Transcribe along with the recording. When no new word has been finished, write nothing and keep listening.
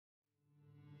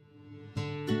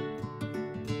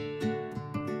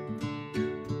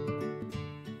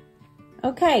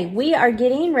Okay, we are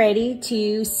getting ready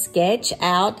to sketch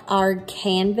out our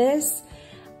canvas.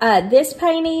 This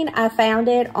painting, I found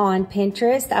it on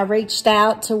Pinterest. I reached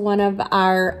out to one of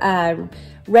our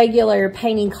regular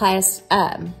painting class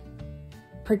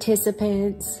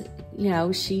participants. You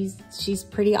know, she's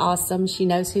pretty awesome. She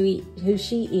knows who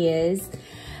she is.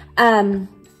 And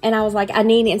I was like, I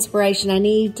need inspiration. I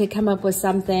need to come up with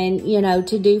something, you know,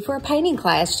 to do for a painting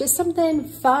class, just something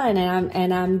fun.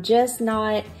 And I'm just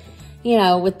not, you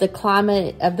know, with the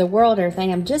climate of the world or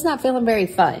everything, I'm just not feeling very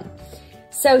fun.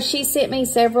 So she sent me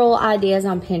several ideas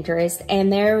on Pinterest,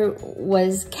 and there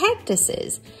was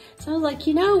cactuses. So I was like,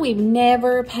 you know, we've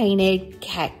never painted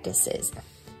cactuses.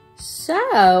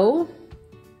 So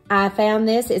I found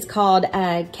this. It's called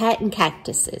Cat and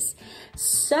Cactuses.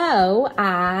 So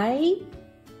I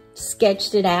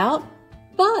sketched it out,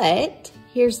 but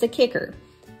here's the kicker.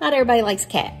 Not everybody likes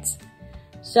cats.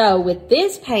 So with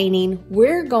this painting,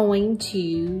 we're going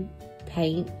to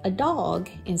paint a dog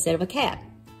instead of a cat.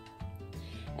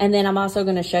 And then I'm also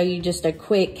going to show you just a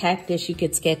quick cactus you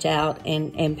could sketch out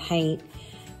and paint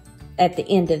at the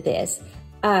end of this.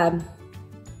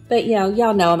 But you know,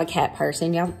 y'all know I'm a cat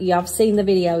person. Y'all have seen the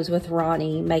videos with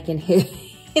Ronnie making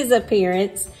his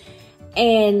appearance.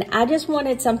 And I just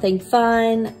wanted something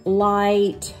fun,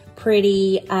 light,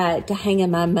 pretty to hang in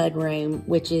my mudroom,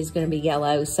 which is going to be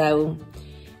yellow. So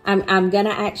I'm going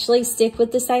to actually stick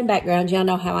with the same background. Y'all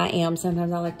know how I am.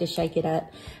 Sometimes I like to shake it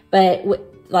up. But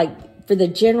like for the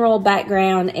general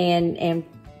background and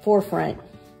forefront,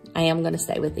 I am going to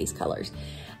stay with these colors.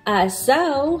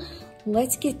 So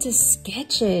let's get to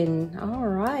sketching. All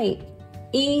right.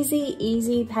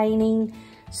 Easy painting.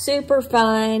 Super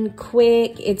fun,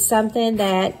 quick. It's something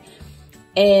that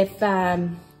if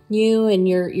you and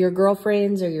your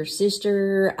girlfriends or your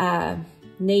sister,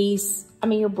 niece,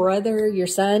 your brother, your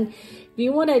son, if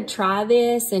you want to try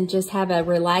this and just have a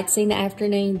relaxing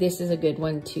afternoon, this is a good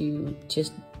one to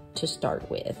start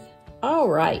with. All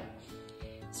right.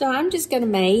 So I'm just going to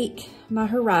make my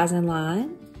horizon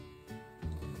line.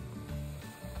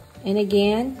 And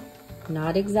again,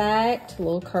 not exact, a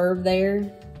little curve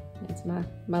there. That's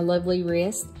my lovely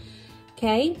wrist.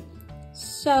 Okay,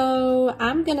 so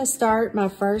I'm gonna start my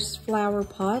first flower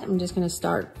pot. I'm just gonna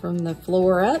start from the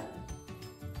floor up.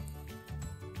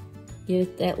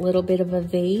 Get that little bit of a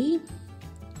V.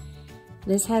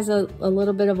 This has a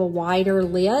little bit of a wider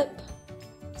lip.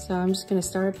 So I'm just gonna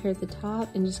start up here at the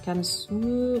top and just kind of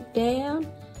swoop down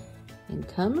and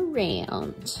come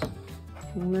around.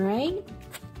 All right.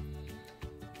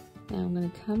 Now I'm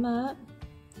gonna come up.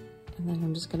 And then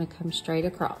I'm just gonna come straight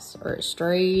across, or as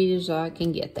straight as I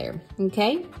can get there,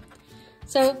 okay?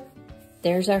 So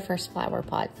there's our first flower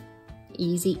pot.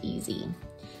 Easy.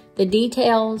 The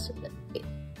details,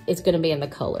 it's gonna be in the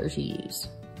colors you use.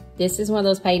 This is one of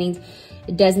those paintings,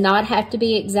 it does not have to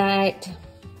be exact.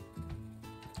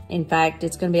 In fact,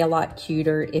 it's gonna be a lot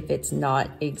cuter if it's not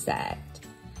exact.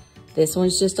 This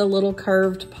one's just a little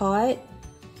curved pot.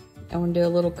 I wanna do a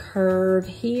little curve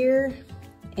here,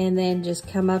 and then just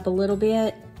come up a little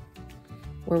bit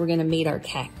where we're gonna meet our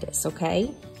cactus,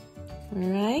 okay? All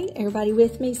right, everybody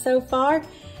with me so far?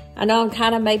 I know I'm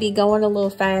kind of maybe going a little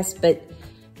fast, but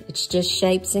it's just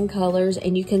shapes and colors,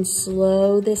 and you can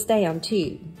slow this down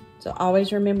too. So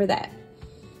always remember that.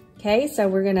 Okay, so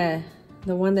we're gonna,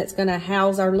 the one that's gonna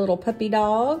house our little puppy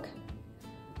dog.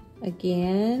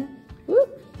 Again,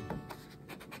 whoop.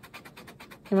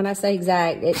 And when I say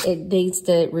exact, it needs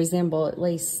to resemble at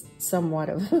least somewhat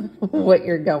of what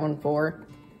you're going for.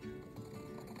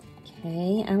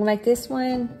 Okay, I'm gonna make this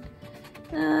one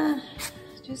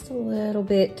just a little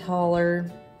bit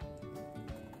taller.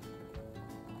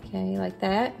 Okay, like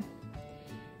that.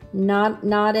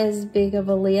 Not as big of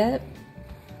a lip.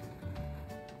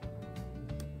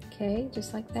 Okay,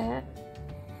 just like that.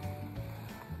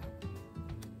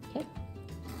 Okay.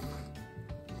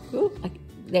 Ooh,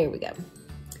 there we go.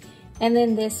 And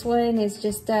then this one is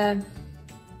just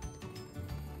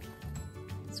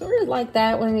sort of like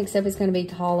that one, except it's gonna be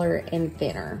taller and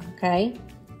thinner, okay?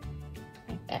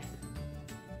 Like that.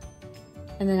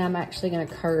 And then I'm actually gonna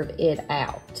curve it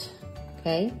out,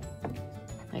 okay?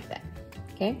 Like that,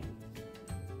 okay?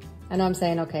 I know I'm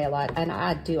saying okay a lot, and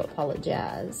I do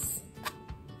apologize.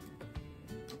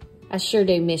 I sure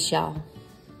do miss y'all.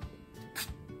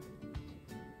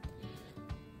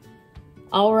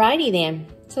 Alrighty then.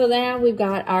 So now we've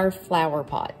got our flower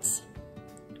pots.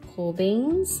 Cool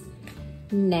beans.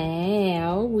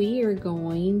 Now we are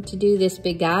going to do this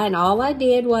big guy, and all I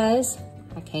did was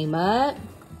I came up,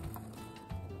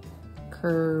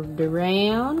 curved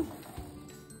around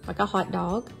like a hot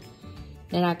dog.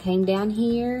 Then I came down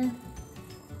here,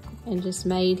 and just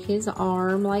made his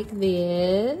arm like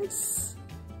this.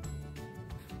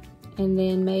 And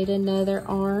then made another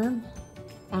arm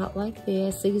out like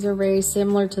this. These are very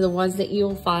similar to the ones that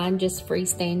you'll find just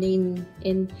freestanding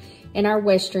in our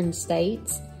western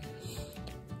states.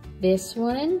 This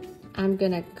one, I'm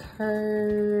gonna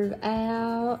curve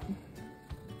out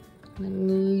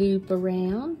and loop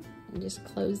around and just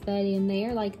close that in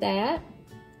there like that.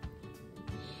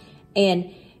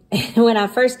 And when I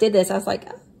first did this, I was like,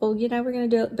 oh, you know, we're gonna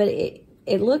do it, but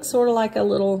it looks sort of like a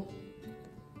little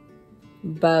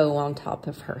bow on top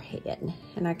of her head,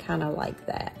 and I kind of like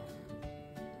that.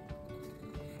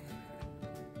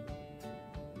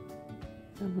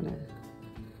 I'm gonna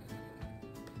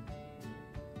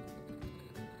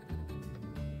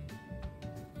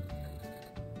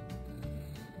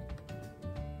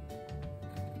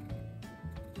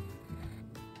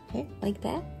okay, like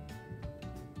that.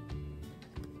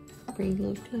 Bring a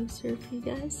little closer for you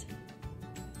guys,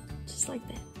 just like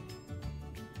that.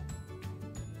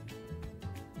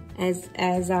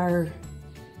 As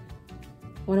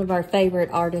one of our favorite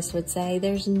artists would say,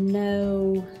 there's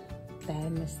no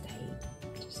bad mistake,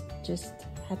 just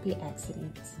happy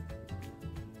accidents.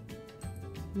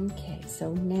 Okay,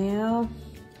 so now,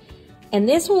 and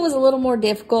this one was a little more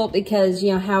difficult because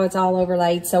you know how it's all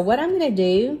overlaid. So what I'm gonna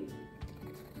do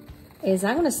is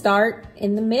I'm gonna start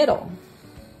in the middle,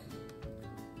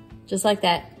 just like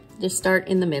that. Just start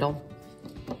in the middle,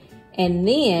 and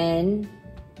then.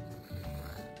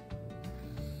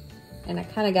 And I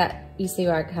kind of got, you see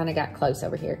where I kind of got close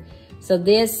over here. So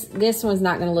this one's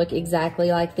not going to look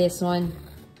exactly like this one,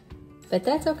 but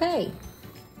that's okay.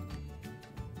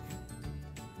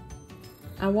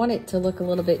 I want it to look a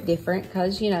little bit different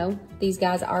because, you know, these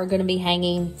guys are going to be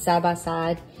hanging side by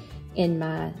side in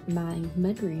my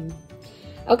mudroom.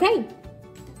 Okay.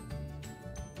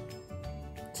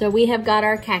 So we have got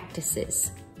our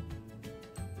cactuses.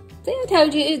 See, I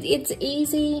told you it's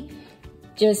easy.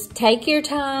 Just take your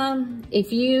time.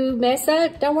 If you mess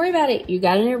up, don't worry about it. You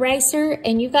got an eraser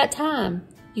and you've got time.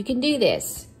 You can do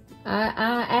this.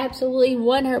 I absolutely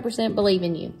 100% believe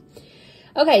in you.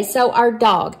 Okay, so our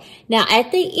dog. Now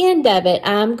at the end of it,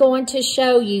 I'm going to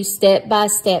show you step by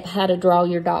step how to draw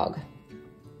your dog.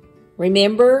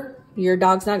 Remember, your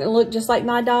dog's not gonna look just like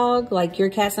my dog, like your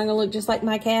cat's not gonna look just like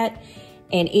my cat.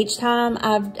 And each time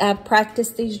I've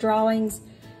practiced these drawings,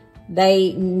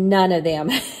 none of them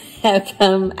have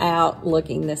come out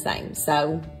looking the same.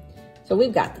 So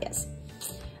we've got this.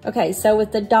 Okay, so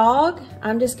with the dog,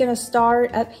 I'm just gonna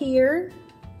start up here.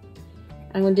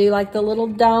 I'm gonna do like the little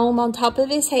dome on top of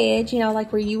his head, you know,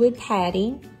 like where you would pat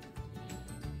him.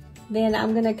 Then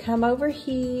I'm gonna come over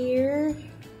here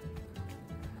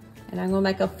and I'm gonna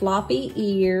make a floppy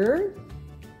ear.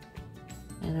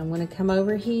 And I'm gonna come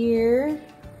over here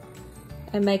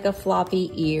and make a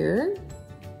floppy ear.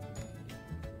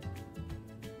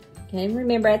 Okay,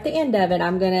 remember at the end of it,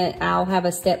 I'll have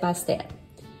a step by step.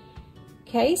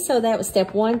 Okay, so that was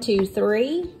step 1, 2,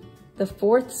 3. The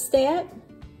fourth step,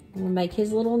 I'm gonna make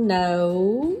his little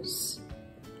nose.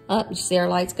 Oh, you see our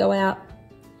lights go out?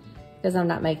 Because I'm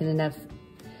not making enough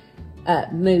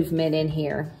movement in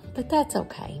here, but that's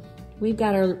okay. We've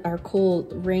got our cool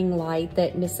ring light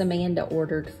that Miss Amanda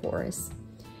ordered for us.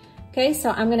 Okay, so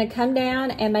I'm gonna come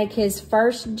down and make his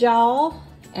first jaw,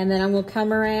 and then I'm gonna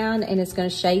come around and it's gonna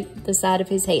shape the side of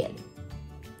his head.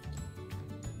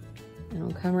 And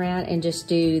I'll come around and just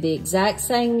do the exact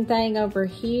same thing over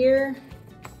here.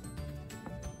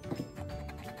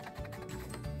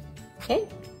 Okay.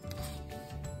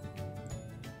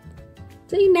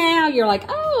 See, now you're like,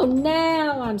 oh,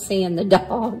 now I'm seeing the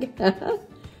dog.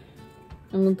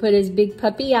 I'm gonna put his big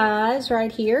puppy eyes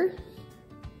right here.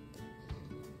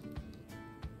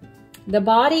 The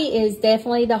body is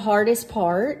definitely the hardest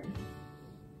part.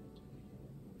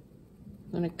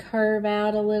 I'm gonna curve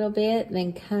out a little bit,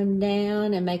 then come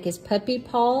down and make his puppy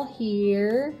paw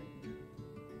here.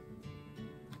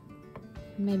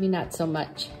 Maybe not so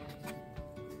much.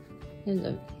 He's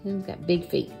got big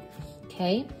feet,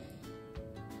 okay?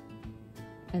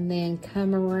 And then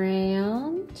come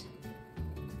around.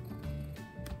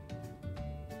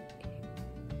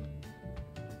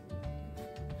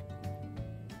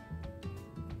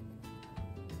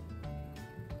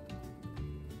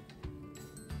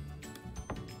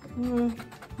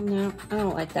 No, I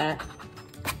don't like that.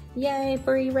 Yay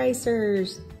for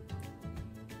erasers.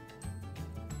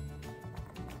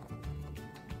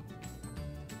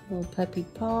 Little puppy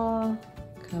paw,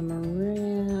 come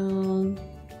around,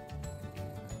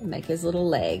 and make his little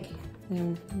leg.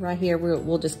 And right here,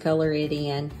 we'll just color it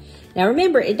in. Now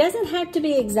remember, it doesn't have to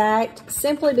be exact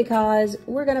simply because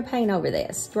we're gonna paint over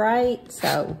this, right?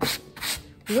 So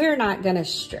we're not gonna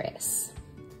stress.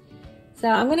 So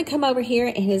I'm gonna come over here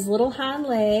in his little hind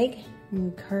leg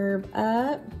and curve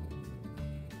up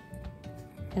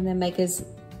and then make his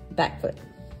back foot.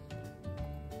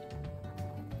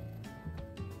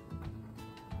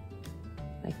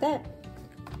 Like that.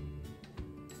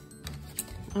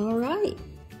 All right.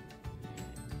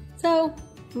 So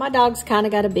my dog's kind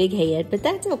of got a big head, but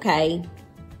that's okay.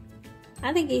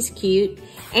 I think he's cute.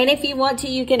 And if you want to,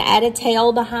 you can add a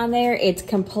tail behind there. It's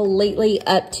completely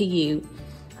up to you.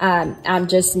 I'm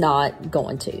just not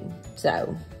going to.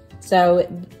 So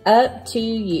up to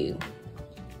you.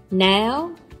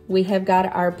 Now we have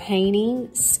got our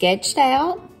painting sketched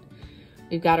out.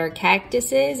 We've got our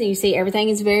cactuses, and you see everything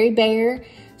is very bare.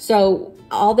 So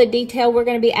all the detail we're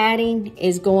gonna be adding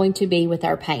is going to be with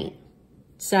our paint.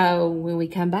 So when we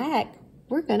come back,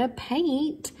 we're gonna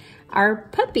paint our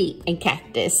puppy and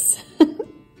cactus.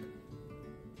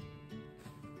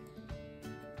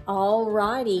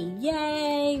 Alrighty,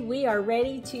 yay, we are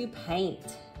ready to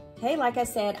paint. Okay, like I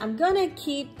said, I'm gonna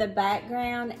keep the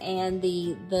background and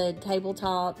the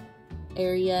tabletop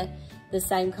area the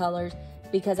same colors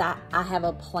because I have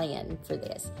a plan for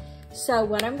this. So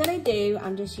what I'm gonna do,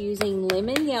 I'm just using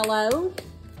lemon yellow.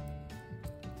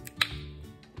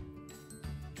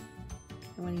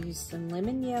 I'm gonna use some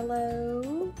lemon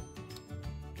yellow.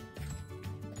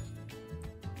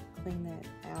 Clean that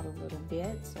out a little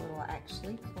bit so it'll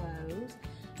actually close.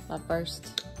 My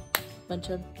first bunch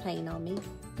of paint on me.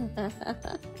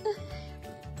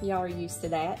 Y'all are used to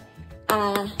that.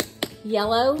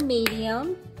 Yellow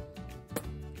medium.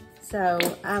 So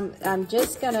I'm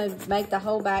just gonna make the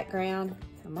whole background.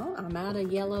 Come on, I'm out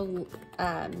of yellow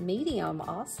medium.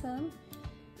 Awesome.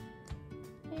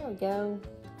 There we go.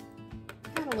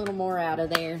 Got a little more out of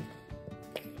there.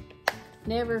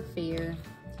 Never fear.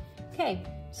 Okay,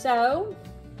 so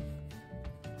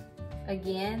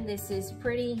again, this is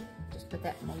pretty. Just put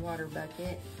that in my water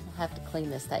bucket. I'll have to clean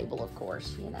this table, of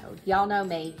course. You know, y'all know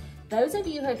me. Those of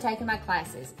you who have taken my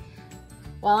classes,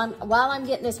 while I'm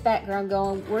getting this background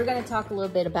going, we're going to talk a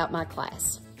little bit about my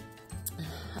class.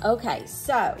 Okay,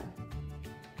 so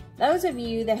those of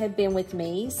you that have been with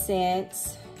me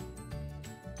since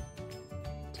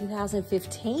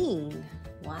 2015,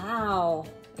 wow,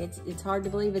 it's hard to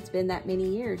believe it's been that many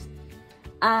years.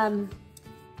 I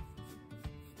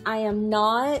am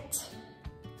not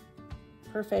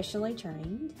professionally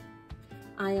trained.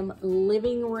 I am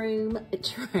living room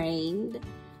trained.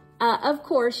 Of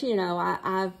course, you know,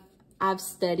 I've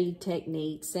studied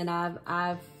techniques and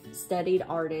I've studied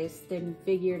artists and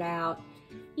figured out,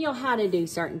 you know, how to do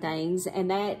certain things, and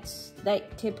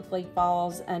that typically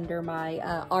falls under my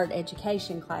art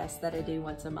education class that I do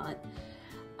once a month.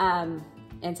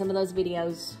 And some of those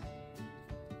videos,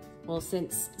 well,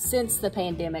 since the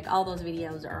pandemic, all those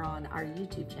videos are on our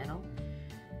YouTube channel.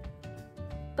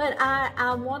 But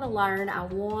I want to learn. I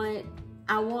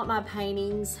want my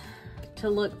paintings to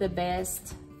look the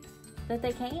best that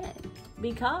they can,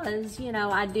 because, you know,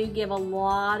 I do give a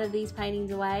lot of these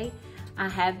paintings away. I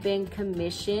have been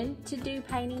commissioned to do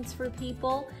paintings for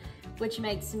people, which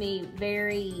makes me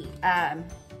very,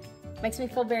 makes me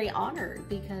feel very honored,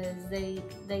 because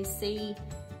they see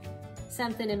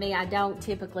something in me I don't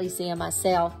typically see in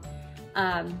myself.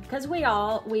 Because we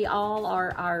all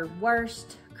are our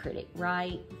worst critic,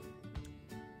 right?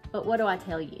 But what do I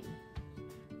tell you?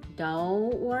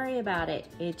 Don't worry about it.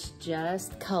 It's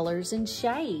just colors and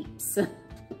shapes.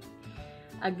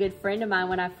 A good friend of mine,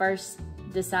 when I first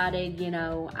decided, you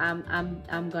know,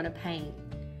 I'm gonna paint.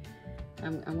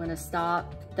 I'm gonna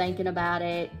stop thinking about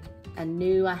it. I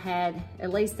knew I had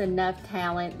at least enough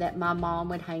talent that my mom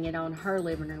would hang it on her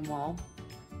living room wall.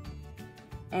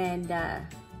 And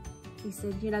he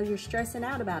said, you know, you're stressing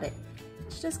out about it.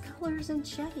 It's just colors and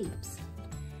shapes.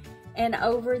 And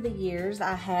over the years,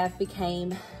 I have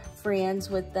became friends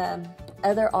with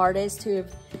other artists who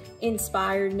have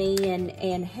inspired me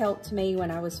and helped me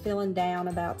when I was feeling down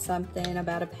about something,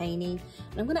 about a painting.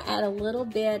 And I'm gonna add a little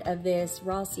bit of this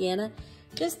raw sienna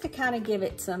just to kind of give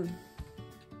it some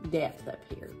depth up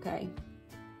here, okay?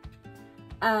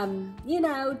 You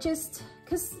know, just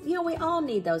because, you know, we all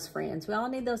need those friends. We all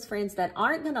need those friends that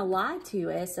aren't gonna lie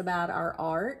to us about our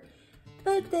art,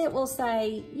 but that will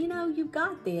say, you know, you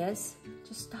got this.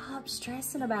 Just stop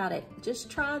stressing about it. Just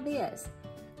try this.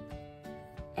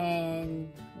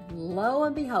 And lo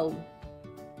and behold,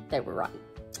 they were right.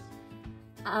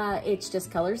 It's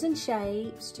just colors and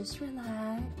shapes. Just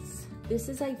relax. This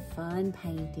is a fun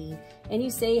painting. And you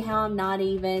see how I'm not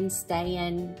even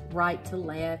staying right to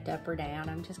left, up or down.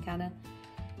 I'm just kind of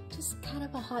just kind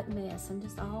of a hot mess. I'm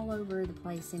just all over the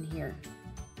place in here.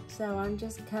 So I'm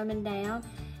just coming down.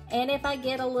 And if I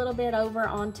get a little bit over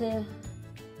onto,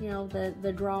 you know,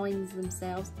 the drawings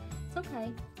themselves, it's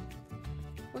okay.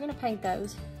 We're gonna paint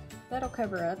those. That'll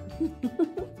cover up.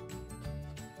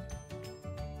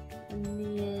 And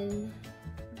then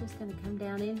I'm just gonna come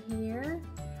down in here.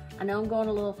 I know I'm going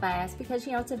a little fast because,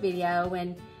 you know, it's a video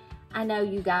and I know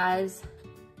you guys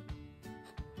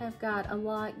have got a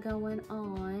lot going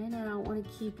on and I don't want to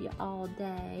keep you all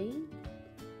day.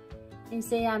 You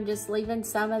see, I'm just leaving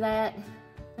some of that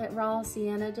raw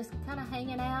sienna just kind of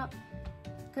hanging out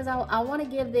because I want to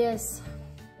give this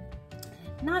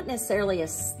not necessarily a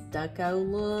stucco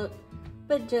look,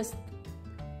 but just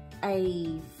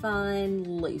a fun,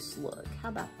 loose look. How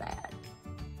about that?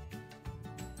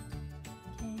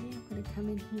 Okay, I'm gonna come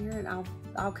in here and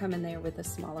I'll come in there with a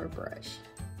smaller brush.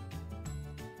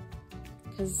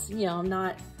 Cause, you know, I'm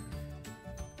not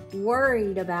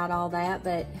worried about all that,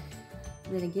 but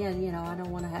then again, you know, I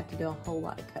don't wanna have to do a whole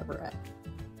lot of cover up.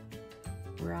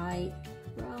 Right.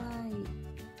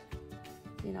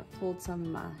 You know, I pulled some of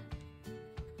my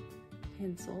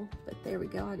pencil, but there we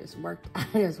go. I just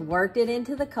worked it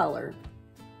into the color.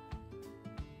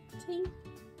 See?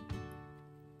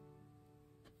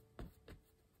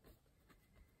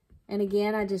 And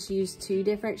again, I just used 2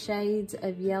 different shades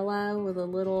of yellow with a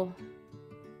little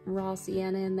raw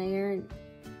sienna in there. And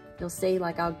you'll see,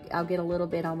 like, I'll get a little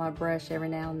bit on my brush every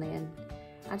now and then.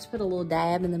 I just put a little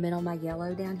dab in the middle of my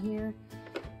yellow down here,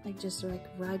 like just like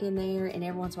right in there, and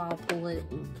every once in a while I'll pull it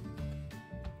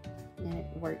and it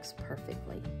works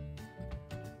perfectly.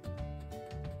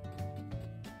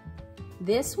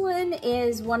 This one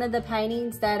is one of the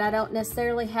paintings that I don't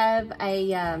necessarily have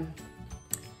an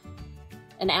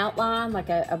outline, like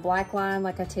a black line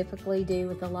like I typically do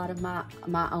with a lot of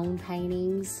my own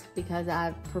paintings, because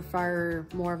I prefer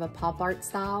more of a pop art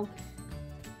style.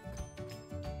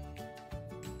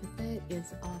 But that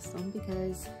is awesome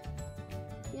because,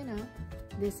 you know,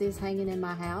 this is hanging in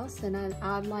my house, and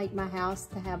I like my house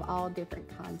to have all different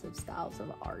kinds of styles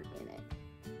of art in it.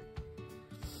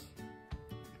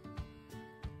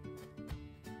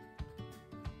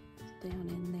 Down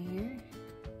in there.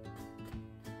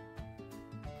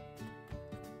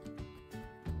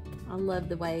 I love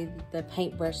the way the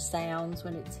paintbrush sounds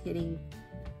when it's hitting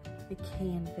the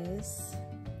canvas.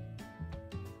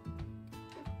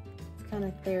 It's kind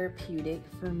of therapeutic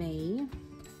for me.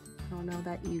 I don't know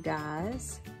about you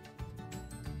guys.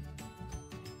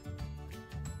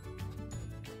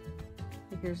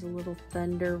 Here's a little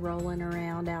thunder rolling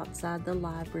around outside the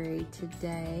library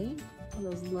today. One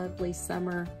of those lovely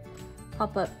summer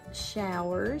pop-up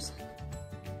showers.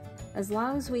 As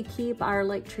long as we keep our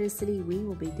electricity, we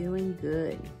will be doing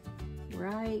good,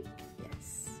 right?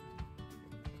 Yes.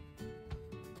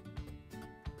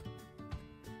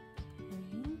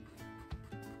 Okay.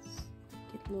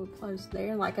 Get a little close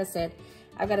there. Like I said,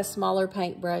 I've got a smaller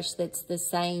paintbrush that's the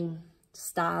same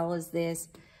style as this.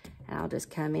 And I'll just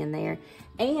come in there.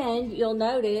 And you'll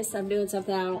notice I'm doing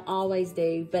something I don't always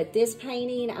do, but this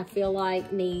painting I feel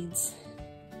like needs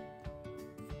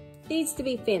to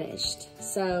be finished.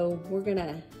 So we're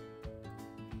gonna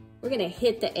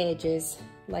hit the edges,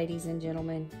 ladies and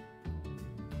gentlemen.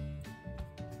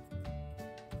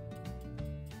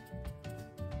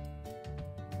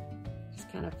 Just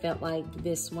kind of felt like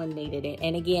this one needed it.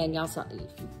 And again, y'all saw,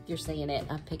 you're seeing it,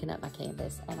 I'm picking up my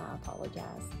canvas and I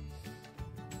apologize.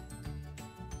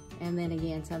 And then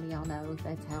again, some of y'all know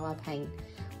that's how I paint.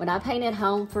 When I paint at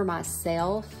home for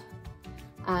myself,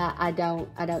 I don't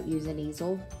use an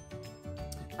easel.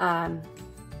 I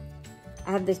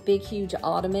have this big, huge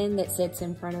ottoman that sits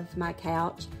in front of my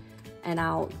couch, and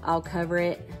I'll cover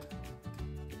it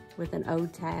with an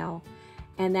old towel,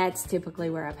 and that's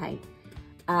typically where I paint.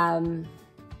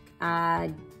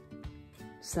 I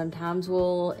sometimes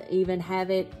will even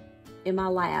have it in my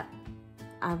lap.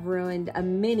 I've ruined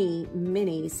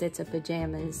many sets of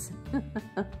pajamas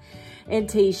and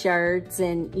t-shirts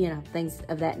and, you know, things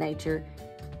of that nature,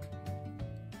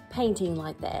 painting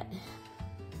like that.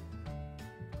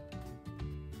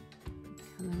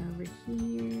 Coming over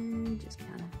here, just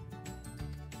kind of.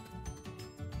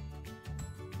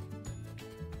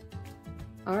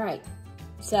 All right,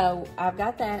 so I've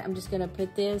got that. I'm just gonna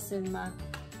put this in my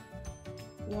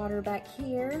water back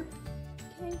here.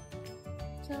 Okay.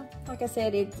 So, like I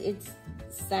said, it's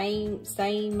same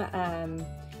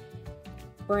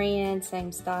brand,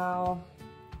 same style,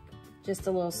 just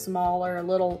a little smaller,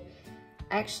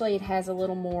 actually it has a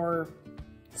little more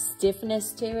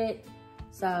stiffness to it.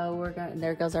 So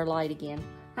there goes our light again.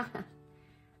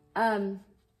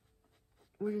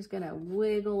 we're just gonna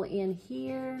wiggle in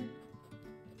here.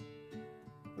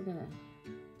 We're gonna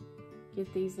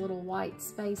get these little white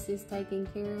spaces taken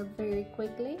care of very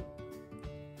quickly.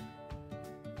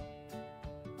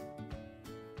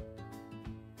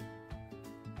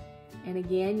 And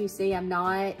again, you see I'm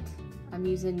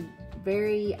using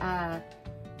very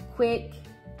quick,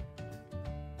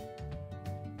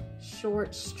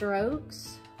 short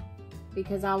strokes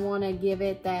because I want to give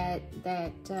it that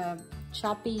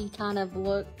choppy kind of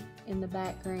look in the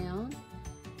background.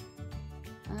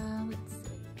 Let's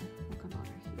see, we'll come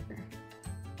over here.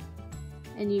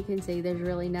 And you can see there's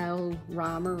really no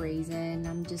rhyme or reason.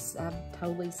 I've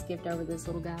totally skipped over this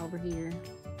little guy over here,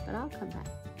 but I'll come back.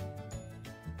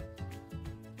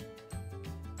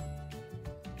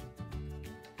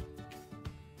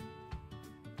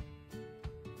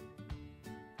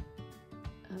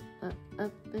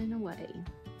 Up and away.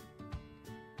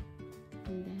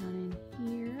 Come down in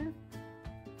here.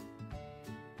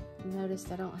 Notice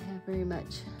I don't have very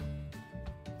much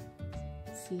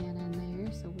sienna in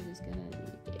there, so we're just gonna,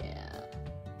 yeah.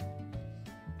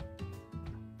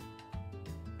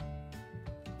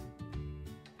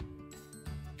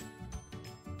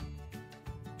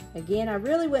 Again, I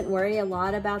really wouldn't worry a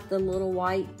lot about the little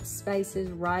white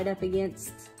spaces right up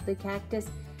against the cactus,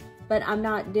 but I'm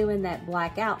not doing that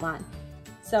black outline.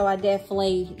 So I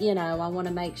definitely, you know, I want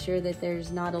to make sure that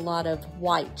there's not a lot of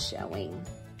white showing.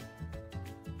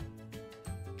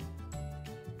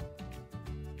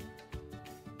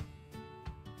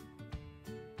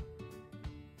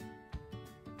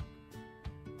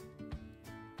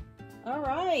 All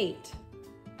right,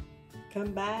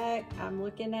 come back. I'm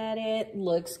looking at it.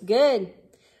 Looks good.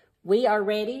 We are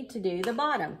ready to do the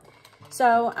bottom.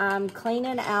 So I'm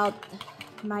cleaning out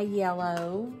my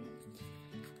yellow.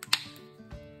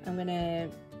 I'm gonna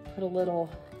put a little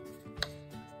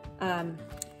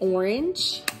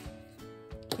orange,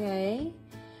 okay?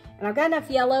 And I've got enough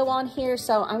yellow on here,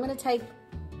 so I'm gonna take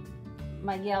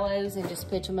my yellows and just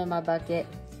pitch them in my bucket.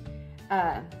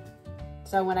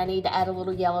 So when I need to add a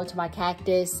little yellow to my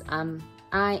cactus,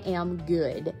 I am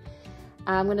good.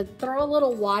 I'm gonna throw a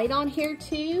little white on here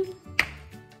too.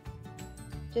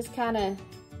 Just kind of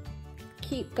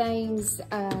keep things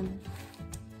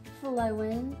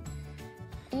flowing.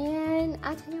 And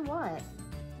I tell you what,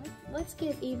 let's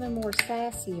get even more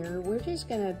sassier. We're just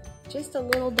gonna, just a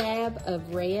little dab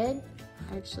of red.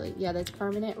 Actually, yeah, that's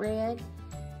permanent red.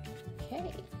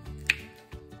 Okay.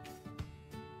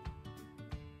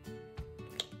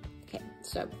 Okay,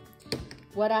 so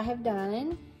what I have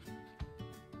done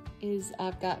is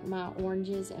I've got my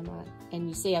oranges and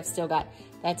you see I've still got,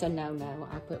 that's a no-no.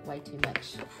 I put way too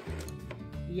much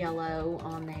yellow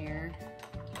on there.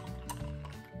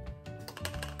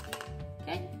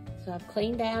 Okay, so I've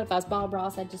cleaned out. If I was Bob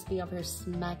Ross, I'd just be over here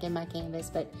smacking my canvas,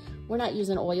 but we're not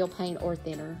using oil paint or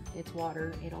thinner. It's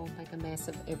water. It'll make a mess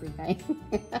of everything.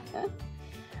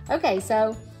 Okay,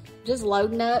 so just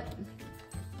loading up.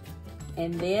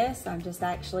 And this, I'm just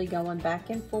actually going back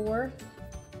and forth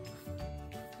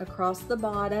across the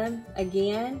bottom.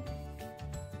 Again,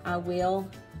 I will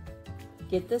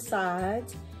get the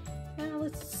sides. Now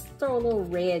let's throw a little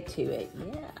red to it.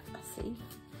 Yeah, see?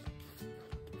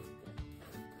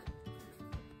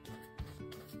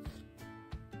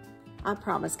 I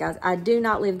promise, guys, I do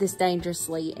not live this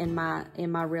dangerously in my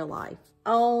real life.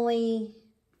 Only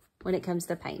when it comes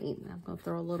to painting. I'm gonna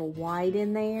throw a little white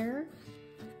in there.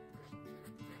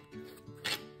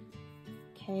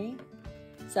 Okay,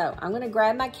 so I'm gonna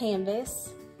grab my canvas,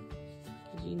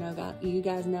 because you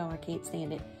guys know I can't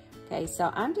stand it. Okay, so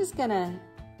I'm just gonna,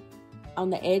 on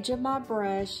the edge of my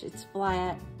brush, it's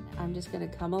flat, I'm just gonna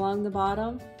come along the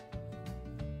bottom.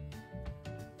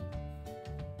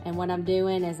 And what I'm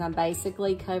doing is I'm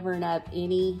basically covering up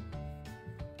any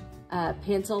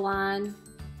pencil line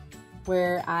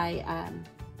where I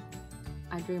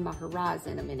drew my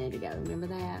horizon a minute ago. Remember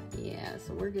that? Yeah,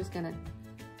 so we're just gonna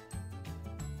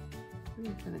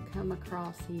come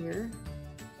across here.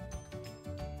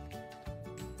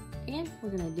 And we're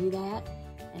gonna do that.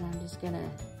 And I'm just gonna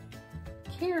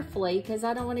carefully, because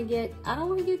I don't wanna get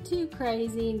too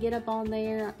crazy and get up on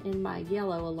there in my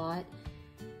yellow a lot.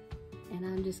 And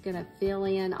I'm just gonna fill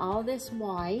in all this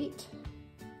white.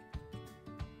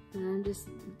 And I'm just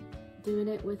doing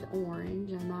it with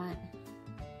orange. I'm not,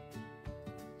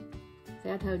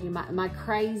 see, I told you, my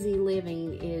crazy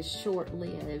living is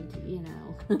short-lived, you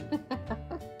know.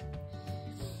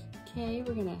 Okay,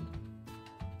 we're gonna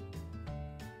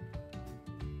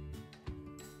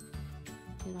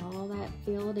get all that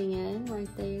filled in right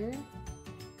there.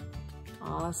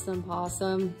 Awesome,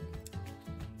 awesome.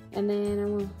 And then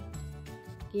I'm gonna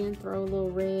Again, throw a little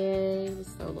red,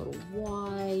 let's throw a little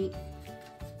white.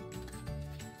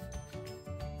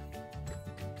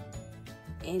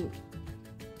 And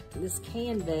this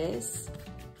canvas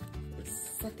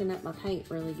is sucking up my paint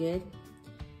really good.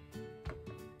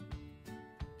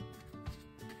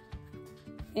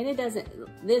 And it doesn't,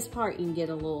 this part you can get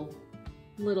a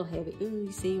little heavy. Ooh,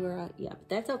 you see where yeah, but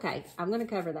that's okay. I'm gonna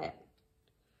cover that.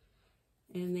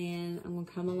 And then I'm gonna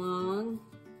come along.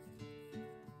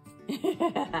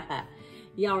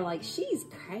 Y'all are like, she's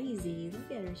crazy.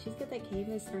 Look at her, she's got that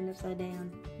canvas turned upside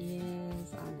down.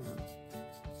 Yes, I know.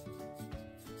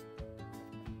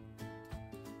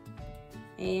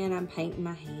 And I'm painting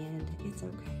my hand. It's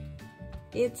okay.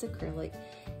 It's acrylic.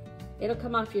 It'll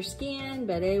come off your skin,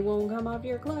 but it won't come off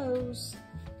your clothes.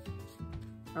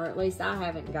 Or at least I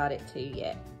haven't got it to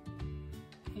yet.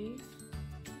 Okay.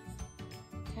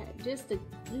 Just a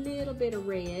little bit of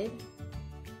red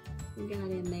we got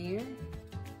in there.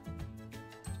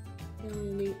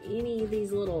 Don't need any of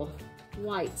these little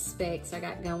white specks I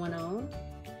got going on.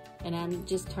 And I'm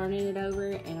just turning it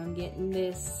over and I'm getting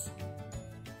this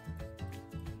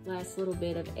last little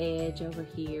bit of edge over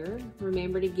here.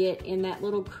 Remember to get in that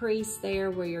little crease there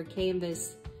where your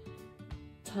canvas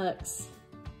tucks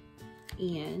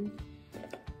in.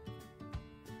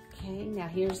 Okay, now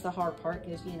here's the hard part,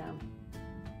 because you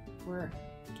know,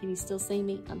 can you still see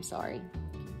me? I'm sorry.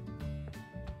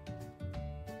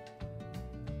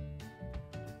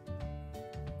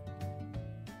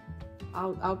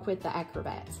 I'll quit the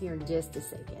acrobats here in just a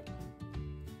second.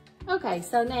 Okay,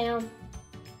 so now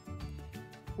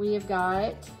we have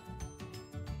got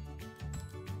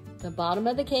the bottom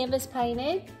of the canvas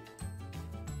painted.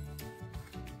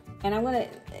 And I'm gonna,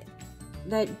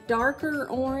 that darker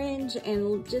orange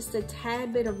and just a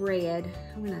tad bit of red,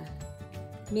 I'm gonna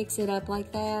mix it up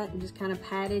like that and just kind of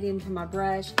pat it into my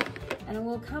brush. And I'm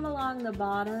gonna come along the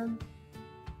bottom,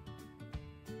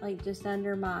 like just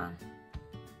under my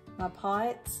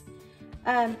pots.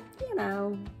 You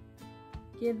know,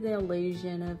 give the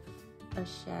illusion of a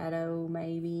shadow,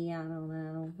 maybe, I don't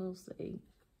know, we'll see.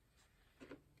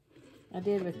 I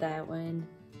did with that one.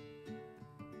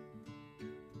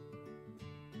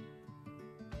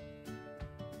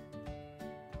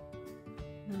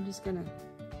 I'm just gonna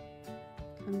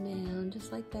come down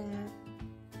just like that.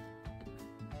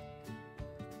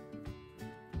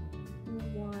 A little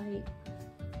white.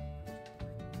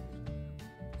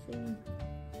 See?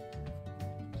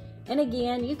 And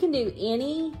again, you can do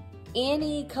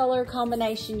any color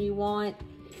combination you want.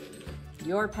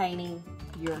 Your painting,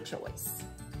 your choice,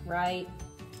 right?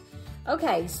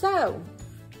 Okay, so,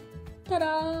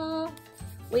 ta-da!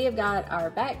 We have got our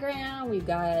background, we've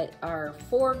got our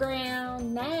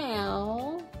foreground.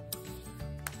 Now,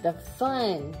 the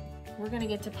fun. We're gonna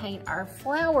get to paint our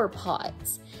flower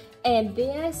pots. And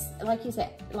this, like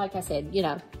I said, you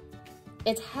know,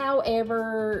 it's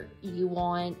however you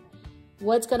want.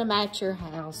 What's gonna match your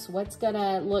house? What's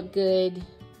gonna look good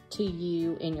to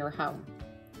you in your home?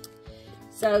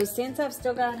 So since I've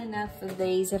still got enough of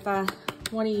these, if I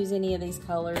wanna use any of these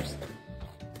colors,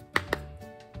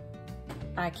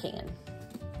 I can.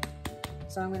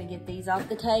 So I'm gonna get these off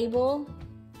the table.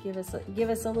 Give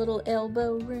us a little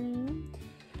elbow room.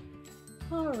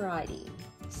 Alrighty.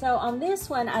 So on this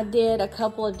one, I did a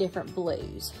couple of different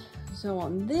blues. So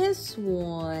on this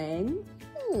one,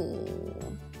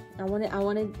 I want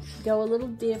to go a little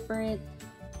different.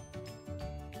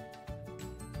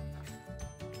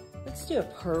 Let's do a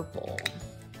purple.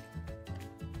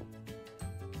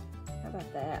 How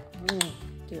about that? We're gonna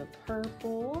do a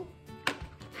purple.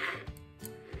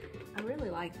 I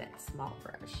really like that small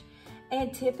brush.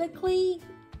 And typically,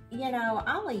 you know,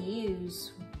 I only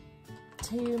use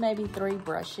 2, maybe 3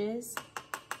 brushes.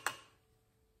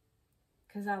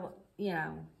 Cause you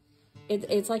know,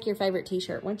 it's like your favorite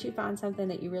t-shirt. Once you find something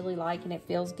that you really like and it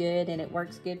feels good and it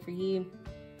works good for you,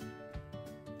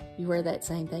 you wear that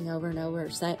same thing over and over.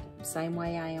 Same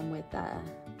way I am with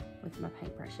my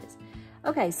paintbrushes.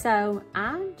 Okay, so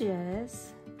I'm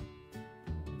just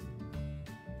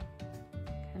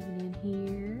coming in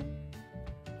here.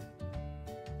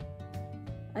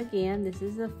 Again, this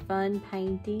is a fun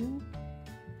painting.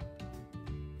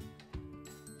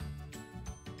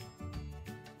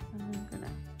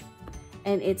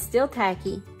 And it's still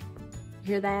tacky.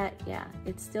 Hear that? Yeah,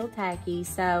 it's still tacky.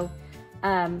 So,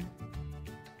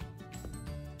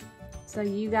 so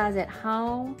you guys at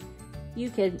home, you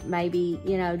could maybe,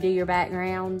 you know, do your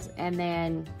backgrounds and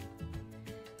then,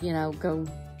 you know, go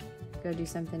do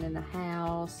something in the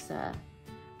house,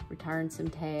 return some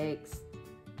text,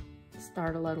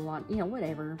 start a load of laundry, you know,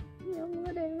 whatever.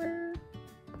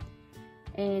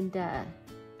 And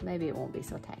maybe it won't be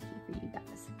so tacky for you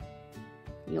guys.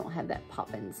 You don't have that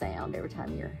popping sound every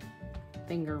time your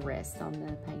finger rests on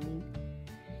the painting.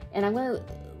 And I'm gonna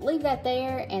leave that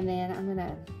there, and then I'm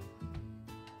gonna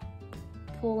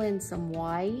pull in some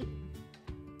white.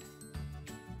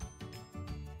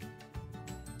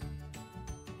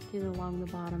 Get along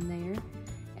the bottom there,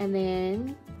 and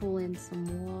then pull in some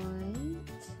white.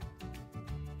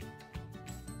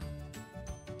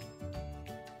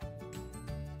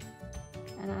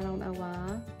 And I don't know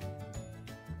why,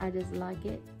 I just like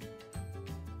it.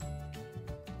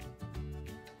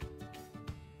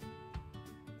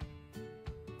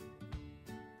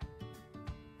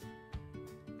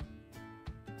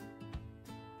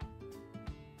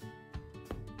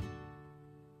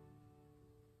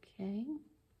 Okay.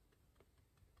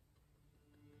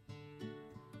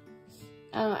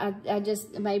 I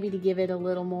just, maybe to give it a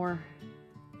little more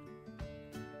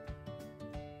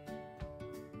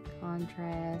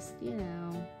contrast, you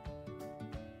know.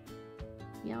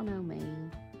 Y'all know me.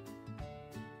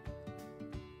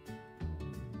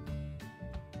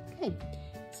 Okay,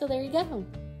 so there you go.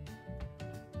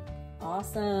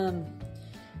 Awesome.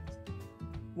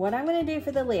 What I'm gonna do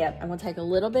for the lip, I'm gonna take a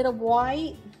little bit of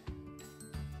white,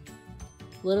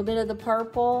 a little bit of the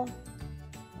purple.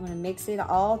 I'm gonna mix it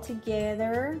all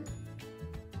together.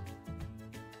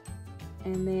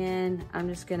 And then I'm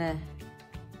just gonna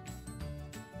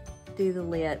do the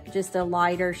lip, just a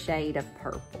lighter shade of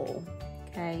purple,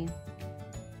 okay?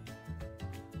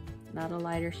 Not a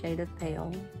lighter shade of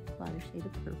pale, lighter shade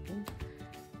of purple.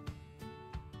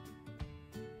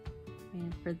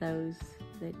 And for those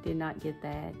that did not get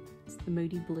that, it's the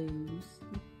Moody Blues.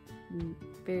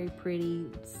 Very pretty,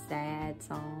 sad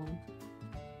song.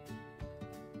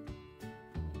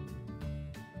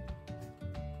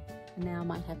 Now I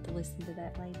might have to listen to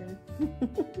that later.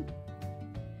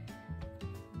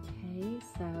 Okay,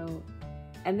 so,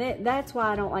 and that's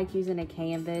why I don't like using a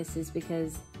canvas, is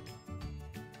because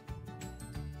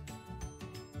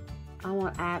I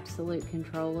want absolute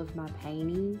control of my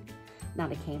painting.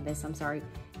 Not a canvas, I'm sorry,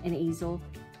 an easel.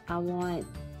 I want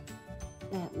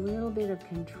that little bit of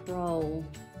control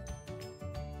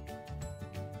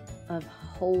of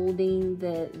holding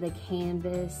the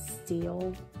canvas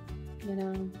still, you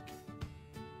know?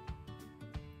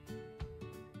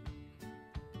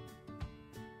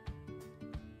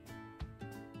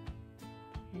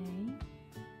 Okay.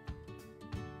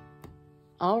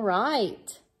 All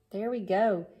right, there we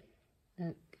go.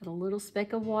 Got a little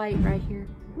speck of white right here.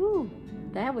 Woo,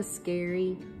 that was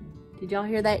scary. Did y'all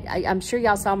hear that? I'm sure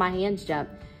y'all saw my hands jump.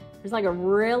 There's like a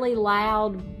really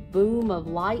loud boom of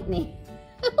lightning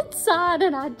outside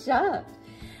and I jumped.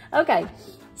 Okay,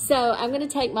 so I'm gonna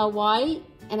take my white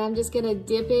and I'm just gonna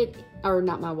dip it, or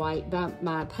not my white, but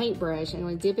my paintbrush. I'm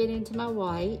gonna dip it into my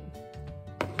white,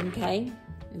 okay?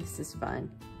 This is fun.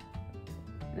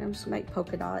 And I'm just gonna make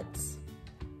polka dots.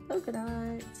 Polka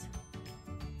dots.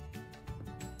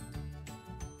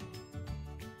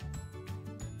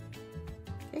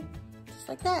 Okay, just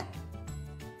like that.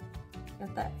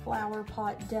 Got that flower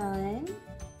pot done.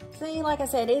 See, like I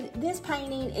said, this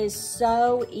painting is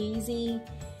so easy.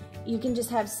 You can just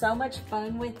have so much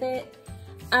fun with it.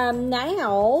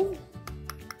 Now,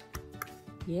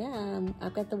 yeah,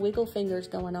 I've got the wiggle fingers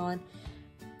going on.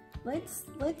 Let's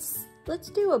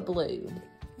do a blue.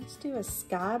 Let's do a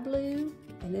sky blue,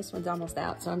 and this one's almost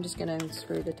out, so I'm just gonna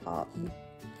unscrew the top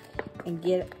and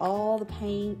get all the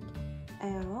paint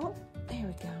out. There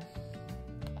we go.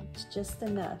 It's just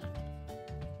enough.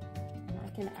 And I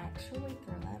can actually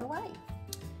throw that away.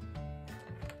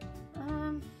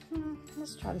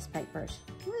 Let's try this paintbrush.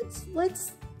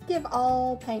 Let's give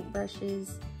all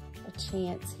paintbrushes a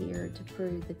chance here to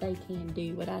prove that they can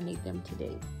do what I need them to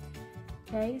do.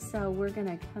 Okay, so we're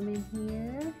gonna come in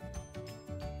here.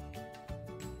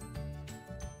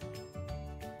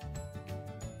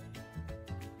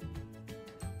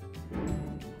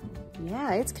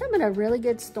 Yeah, it's coming a really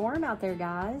good storm out there,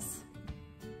 guys.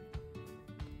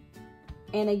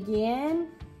 And again,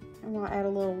 I'm gonna add a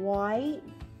little white.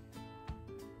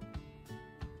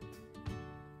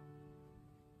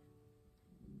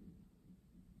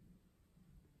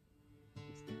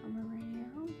 Just come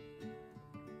around.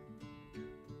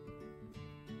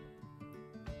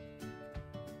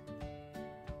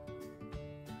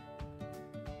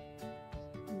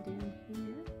 Come down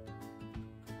here.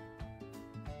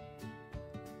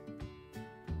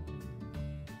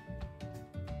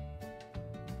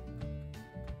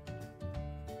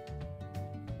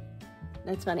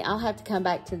 That's funny. I'll have to come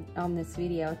back on this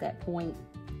video at that point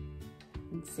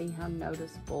and see how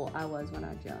noticeable I was when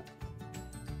I jumped.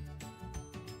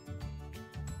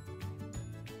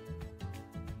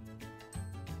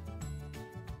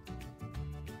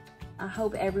 I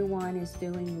hope everyone is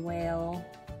doing well.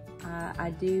 I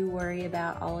do worry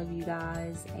about all of you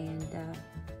guys, and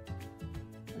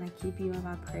I keep you in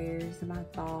my prayers and my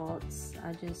thoughts.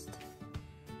 I just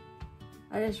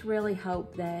really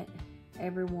hope that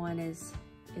everyone is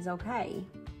okay.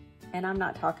 And I'm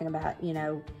not talking about, you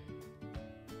know,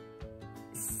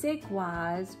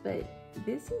 sick-wise, but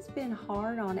this has been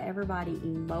hard on everybody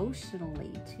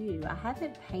emotionally too. I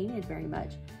haven't painted very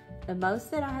much. The most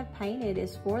that I have painted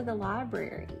is for the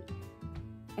library.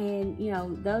 And, you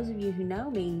know, those of you who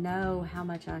know me know how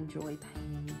much I enjoy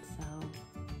painting, so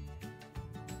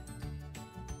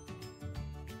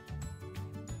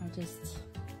I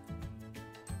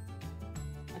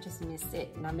just miss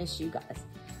it, and I miss you guys.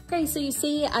 Okay, so you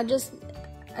see, I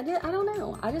don't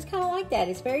know. I just kind of like that.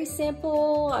 It's very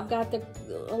simple. I've got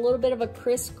a little bit of a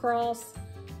crisscross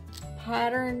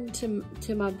pattern to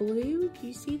my blue. Do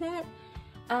you see that?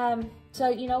 So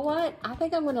you know what? I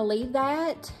think I'm gonna leave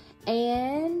that,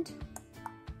 and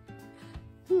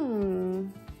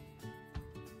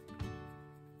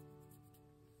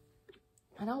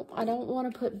I don't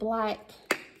want to put black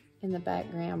in the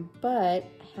background, but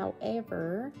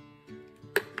however,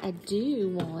 I do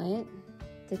want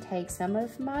to take some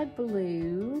of my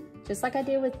blue, just like I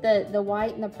did with the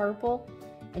white and the purple,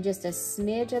 and just a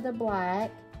smidge of the black,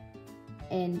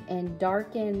 and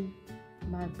darken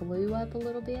my blue up a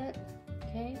little bit,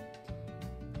 okay?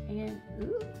 And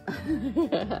ooh,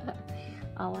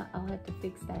 I'll have to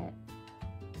fix that,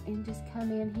 and just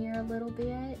come in here a little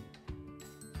bit.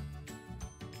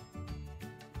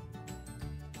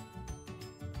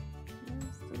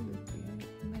 Just a little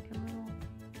bit, make a little.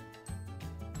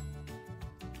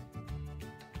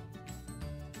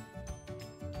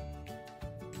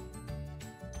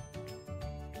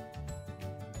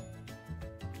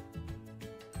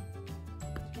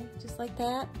 Okay, just like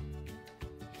that.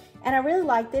 And I really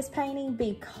like this painting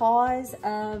because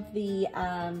of the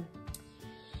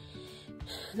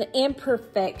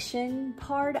imperfection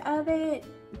part of it.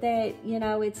 That, you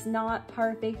know, it's not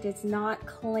perfect, it's not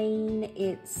clean,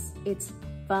 it's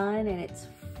fun and it's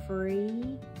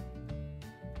free.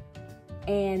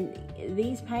 And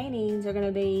these paintings are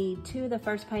gonna be two of the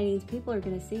first paintings people are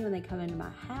gonna see when they come into my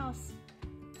house.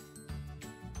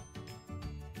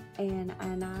 And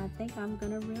I think I'm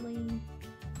gonna really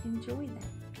enjoy that.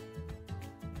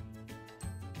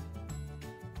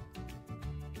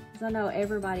 I know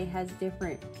everybody has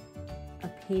different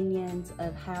opinions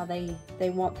of how they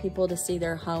want people to see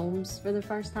their homes for the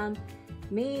first time.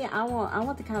 Me, I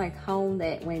want the kind of home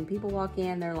that when people walk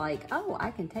in, they're like, oh,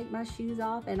 I can take my shoes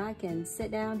off and I can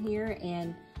sit down here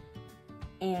and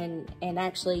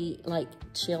actually like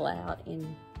chill out and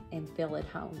feel at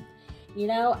home. You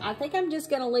know, I think I'm just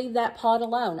gonna leave that pot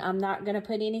alone. I'm not gonna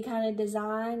put any kind of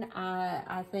design.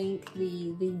 I think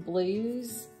the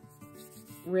blues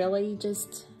really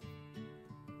just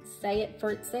say it for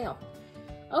itself.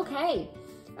 Okay,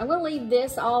 I'm gonna leave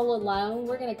this all alone.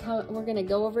 We're gonna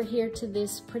go over here to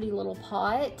this pretty little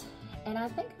pot, and I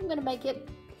think I'm gonna make it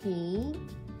pink.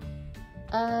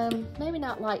 Maybe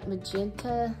not like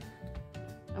magenta.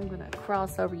 I'm gonna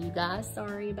cross over you guys.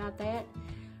 Sorry about that.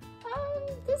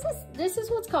 This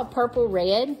is what's called purple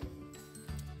red.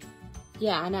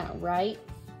 Yeah, I know, right?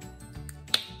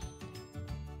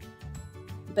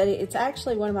 But it's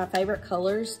actually one of my favorite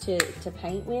colors to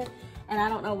paint with. And I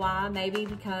don't know why, maybe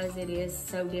because it is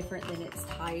so different than its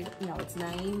type, you know, its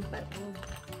name, but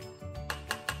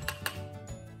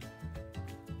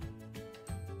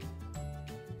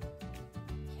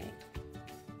okay.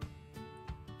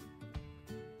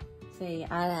 See,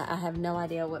 I have no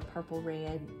idea what purple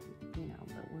red, you know,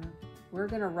 but we're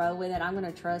gonna roll with it. I'm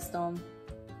gonna trust them.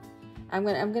 I'm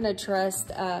gonna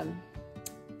trust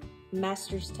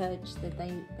Master's Touch that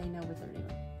they know what they're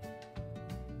doing.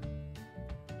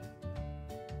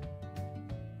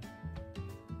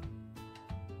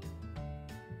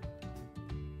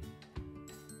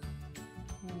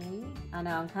 Okay, I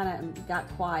know I'm kind of got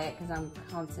quiet because I'm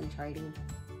concentrating.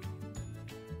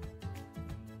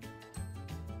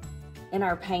 In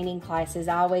our painting classes,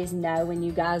 I always know when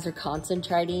you guys are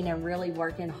concentrating and really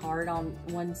working hard on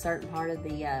one certain part of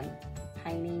the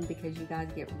painting, because you guys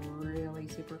get really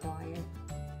super quiet.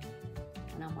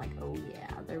 And I'm like, oh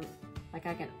yeah, they're like,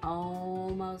 I can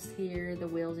almost hear the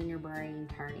wheels in your brain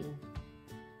turning.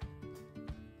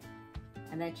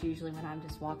 And that's usually when I'm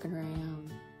just walking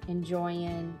around,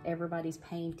 enjoying everybody's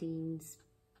paintings,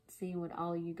 seeing what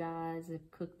all you guys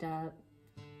have cooked up.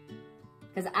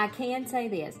 Because I can say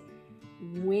this,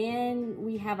 when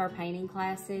we have our painting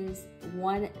classes,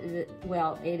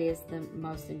 well, it is the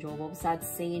most enjoyable, besides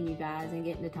seeing you guys and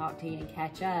getting to talk to you and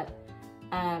catch up.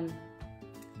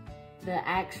 the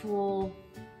actual,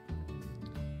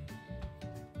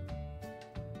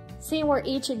 seeing where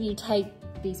each of you take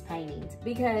these paintings,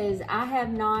 because I have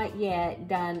not yet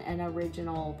done an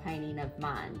original painting of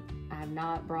mine. I have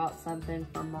not brought something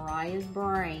from Mariah's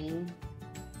brain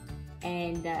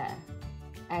and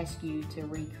ask you to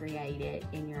recreate it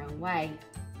in your own way.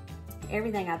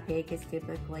 Everything I pick is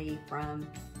typically from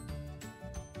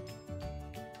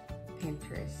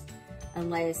Pinterest.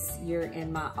 Unless you're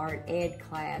in my art ed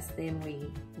class, then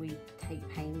we take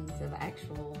paintings of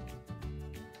actual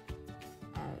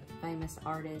famous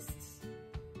artists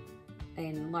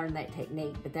and learn that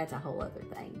technique, but that's a whole other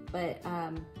thing. But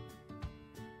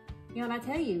you know, and I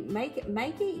tell you, make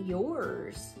it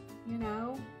yours, you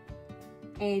know,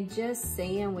 and just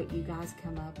seeing what you guys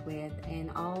come up with and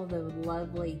all the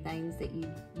lovely things that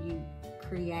you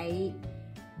create,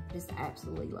 just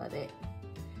absolutely love it.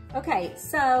 Okay,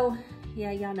 so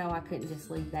yeah, y'all know I couldn't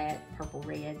just leave that purple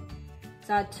red.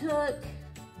 So I took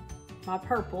my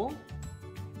purple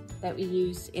that we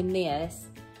used in this,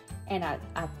 and I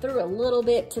threw a little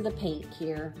bit to the pink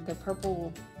here, the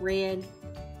purple red.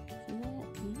 See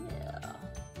that?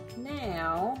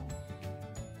 Yeah.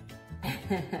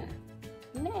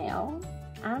 Now,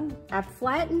 I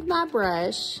flattened my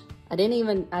brush. I didn't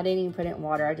even put it in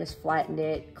water. I just flattened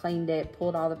it, cleaned it,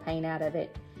 pulled all the paint out of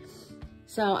it.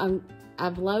 So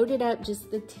I've loaded up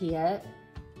just the tip.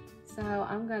 So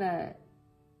I'm gonna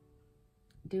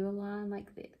do a line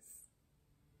like this.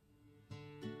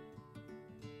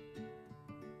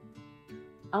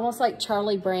 Almost like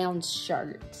Charlie Brown's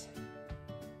shirt.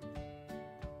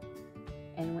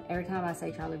 And every time I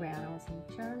say Charlie Brown, I will say,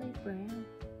 Charlie Brown,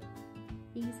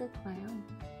 he's a clown.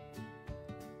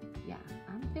 Yeah,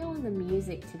 I'm feeling the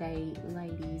music today,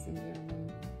 ladies and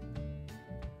gentlemen.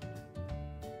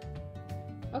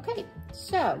 Okay,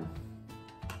 so,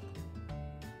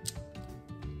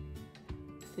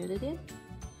 fill it in.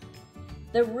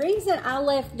 The reason I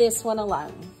left this one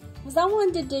alone was I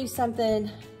wanted to do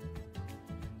something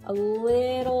a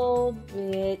little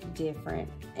bit different.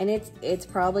 And it's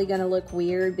probably gonna look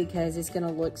weird because it's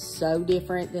gonna look so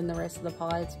different than the rest of the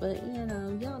pots, but you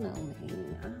know, y'all know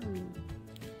me.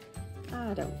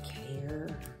 I don't care.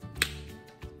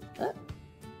 Oh.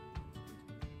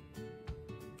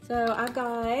 So I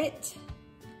got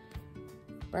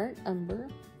burnt umber.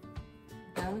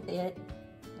 Go with it.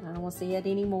 I don't want to see it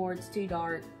anymore. It's too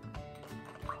dark.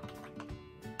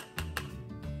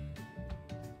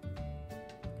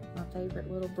 My favorite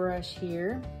little brush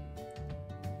here.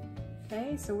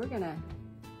 Okay, so we're gonna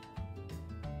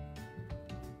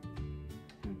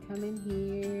come in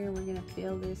here. We're gonna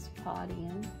fill this pot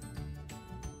in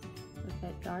with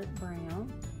that dark brown.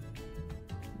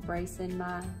 Bracing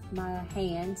my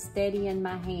hand, steadying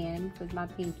my hand with my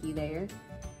pinky there.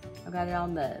 I've got it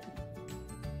on the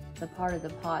part of the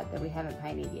pot that we haven't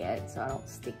painted yet, so I don't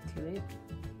stick to it.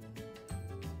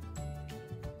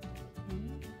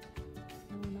 Okay.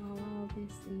 Filling all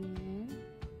this in.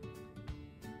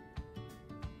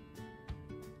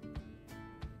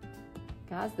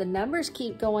 Guys, the numbers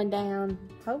keep going down.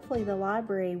 Hopefully the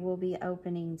library will be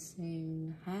opening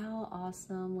soon. How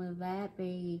awesome will that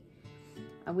be?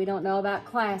 We don't know about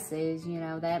classes, you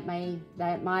know, that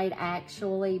might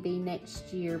actually be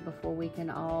next year before we can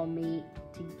all meet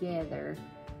together,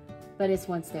 but it's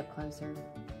one step closer.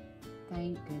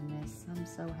 Thank goodness, I'm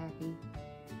so happy.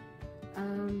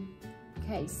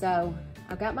 Okay, so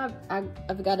I've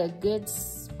got a good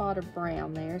spot of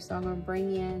brown there, so I'm gonna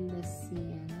bring in the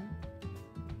sienna.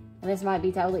 And this might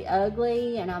be totally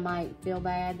ugly, and I might feel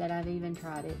bad that I've even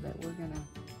tried it, but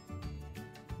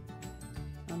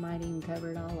I might even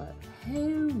cover it all up.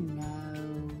 Who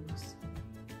knows?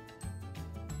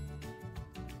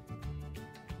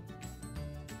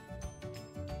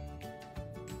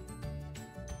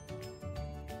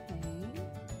 Okay.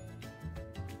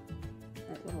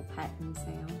 That little patting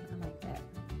sound, I like that.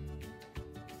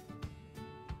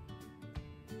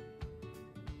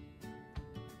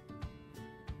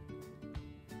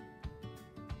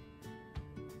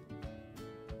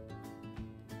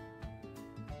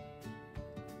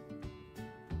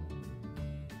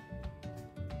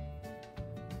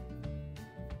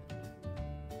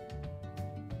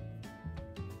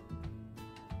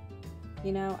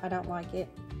 You know, I don't like it.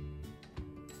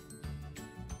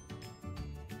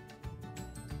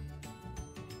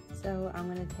 So I'm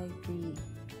gonna take the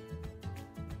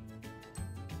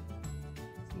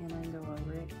sienna and go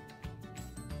over it.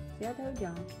 See, I told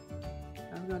y'all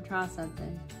I was gonna try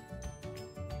something,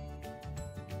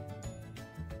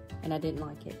 and I didn't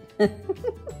like it.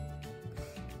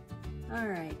 All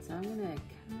right, so I'm gonna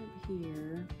come up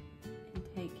here and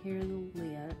take care of the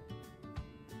lip.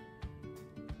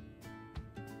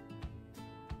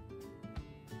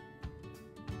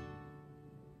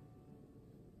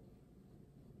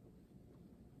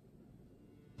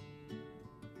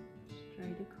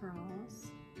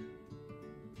 across.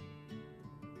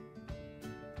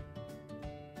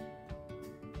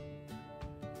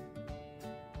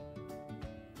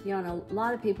 You know, a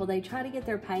lot of people, they try to get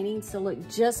their paintings to look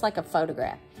just like a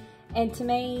photograph. And to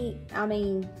me, I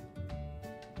mean,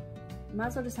 you might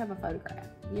as well just have a photograph,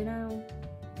 you know?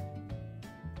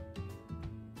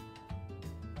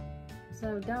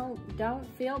 So don't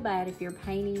feel bad if your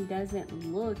painting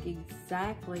doesn't look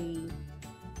exactly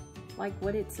like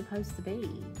what it's supposed to be.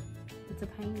 It's a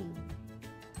painting.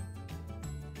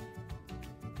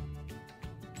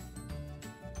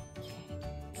 Okay.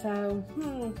 So,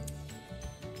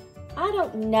 I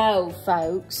don't know,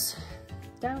 folks.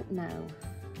 Don't know.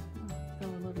 I'll throw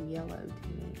a little yellow to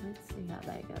it. Let's see how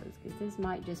that goes, because this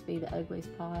might just be the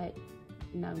ugliest pot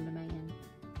known to man.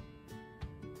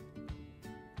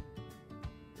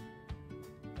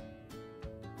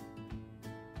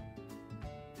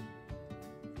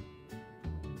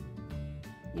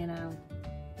 You know.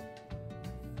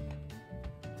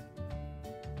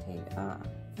 Okay, let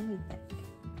me think.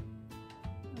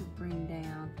 I'll bring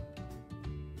down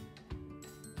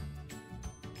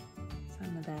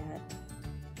some of that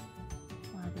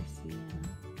lighter sienna.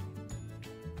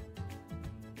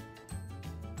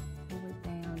 Pull it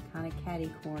down, kind of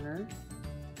catty corner.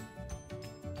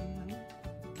 You know.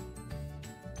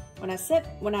 When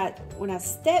I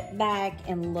step back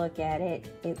and look at it,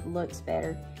 it looks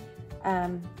better.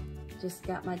 Just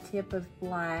got my tip of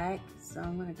black, so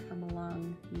I'm gonna come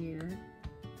along here.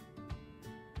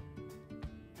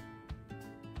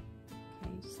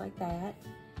 Okay, just like that.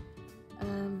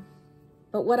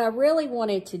 But what I really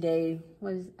wanted to do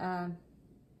was kind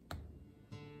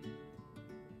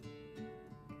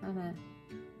of like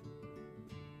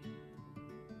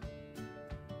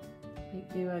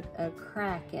do a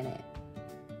crack in it.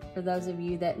 For those of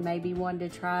you that maybe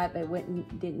wanted to try it but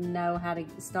didn't know how to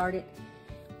start it,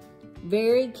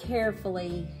 very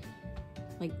carefully,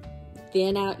 like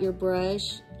thin out your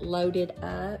brush, load it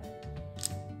up,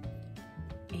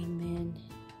 and then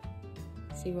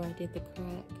see where I did the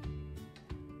crack.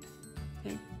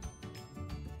 Okay,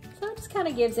 so it just kind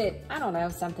of gives it, I don't know,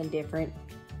 something different.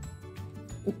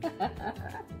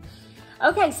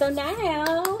 Okay, so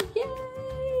now,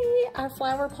 yay, our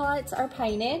flower pots are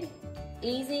painted.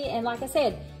 Easy, and like I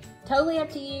said, totally up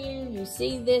to you. You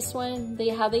see this one,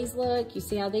 how these look, you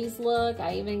see how these look.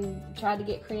 I even tried to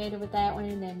get creative with that one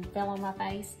and then fell on my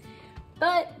face,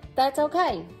 but that's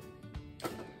okay.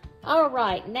 All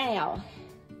right, now,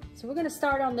 so we're gonna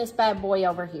start on this bad boy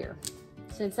over here.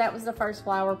 Since that was the first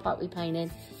flower pot we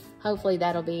painted, hopefully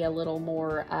that'll be a little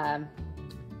more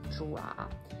dry.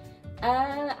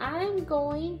 I'm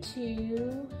going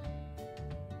to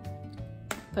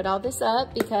put all this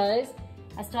up because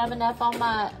I still have enough on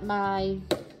my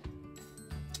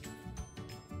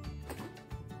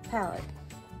palette.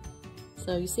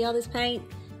 So you see all this paint?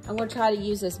 I'm gonna try to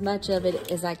use as much of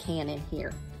it as I can in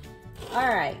here. All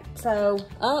right, so,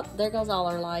 oh, there goes all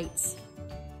our lights.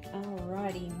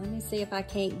 Alrighty, let me see if I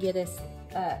can't get us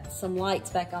some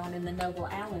lights back on in the Noble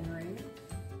Allen room.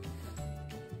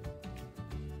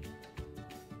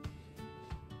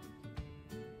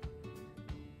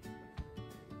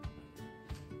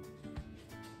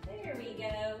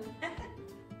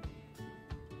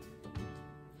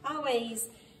 Always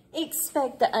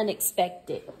expect the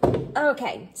unexpected.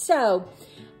 Okay, so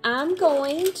I'm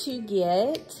going to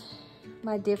get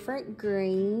my different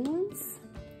greens.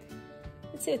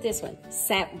 Let's see what this one,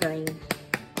 sap green.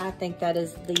 I think that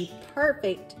is the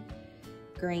perfect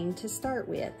green to start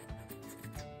with.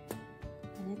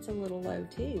 And it's a little low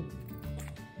too.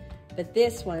 But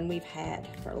this one we've had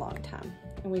for a long time.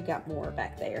 And we've got more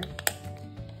back there.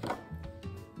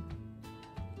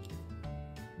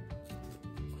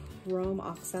 Chrome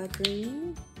oxide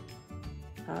green.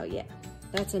 Oh yeah,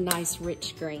 that's a nice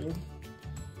rich green.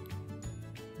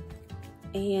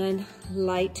 And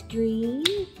light green.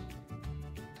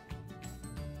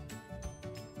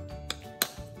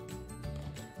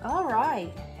 All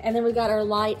right, and then we got our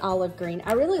light olive green.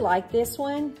 I really like this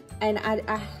one, and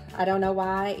I don't know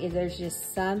why. There's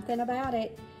just something about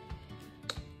it.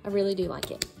 I really do like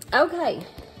it. Okay,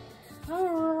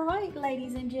 all right,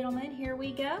 ladies and gentlemen, here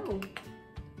we go.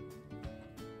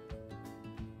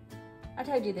 I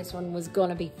told you this one was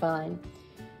gonna be fun.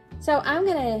 So I'm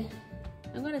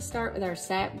gonna start with our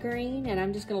sap green, and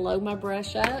I'm just gonna load my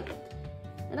brush up,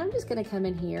 and I'm just gonna come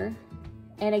in here.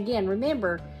 And again,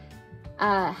 remember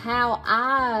how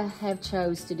I have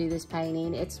chose to do this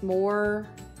painting. It's more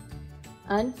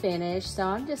unfinished, so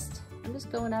I'm just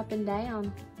going up and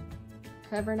down,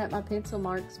 covering up my pencil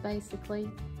marks basically.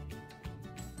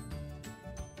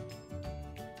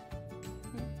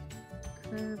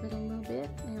 curve it a little bit.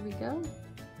 There we go.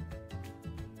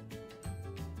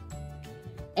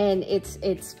 And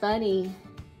it's funny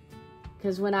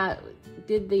because when I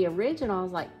did the original, I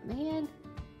was like, man,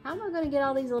 how am I going to get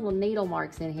all these little needle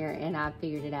marks in here? And I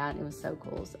figured it out, and it was so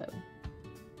cool. So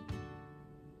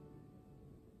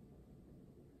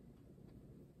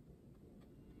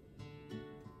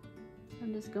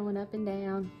I'm just going up and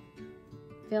down,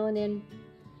 filling in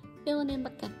my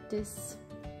cactus.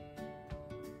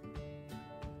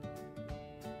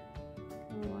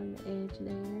 Along the edge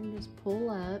there, and just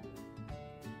pull up.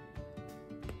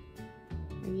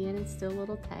 Again, it's still a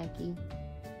little tacky.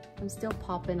 I'm still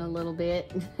popping a little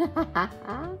bit. Up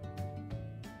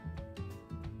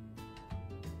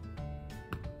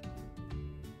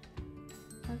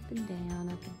and down,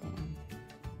 up and down.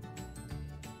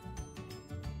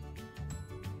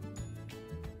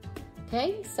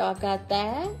 Okay, so I've got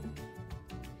that.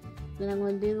 Then I'm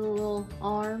going to do the little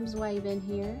arms waving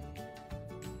here.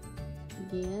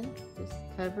 Again, just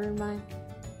covering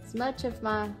as much of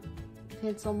my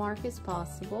pencil mark as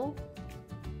possible.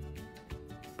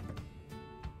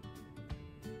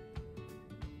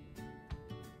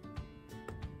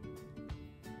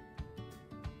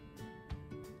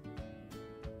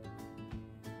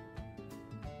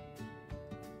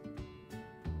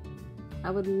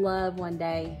 I would love one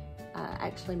day,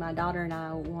 actually my daughter and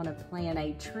I want to plan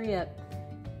a trip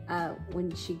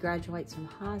when she graduates from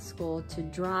high school to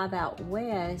drive out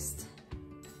west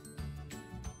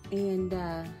and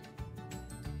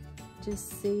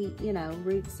just see, you know,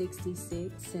 Route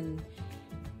 66,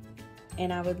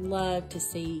 and I would love to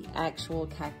see actual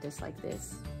cactus like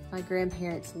this. My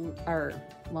grandparents,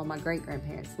 my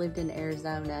great-grandparents lived in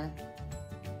Arizona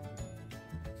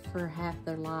for half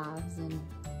their lives,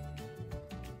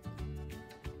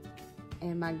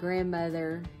 and my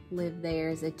grandmother lived there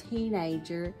as a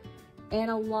teenager,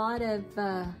 and a lot of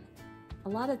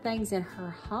things in her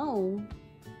home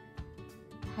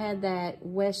had that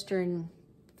western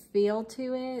feel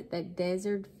to it, that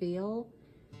desert feel.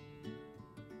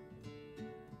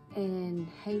 And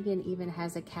Hagen even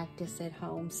has a cactus at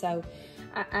home, so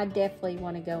I definitely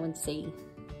want to go and see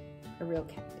a real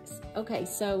cactus. Okay,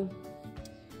 so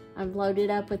I've loaded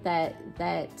up with that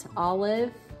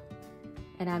olive,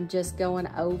 and I'm just going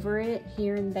over it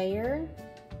here and there.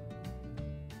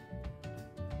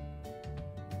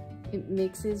 It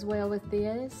mixes well with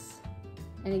this.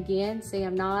 And again, see,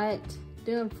 I'm not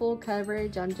doing full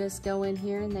coverage. I'm just going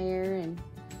here and there and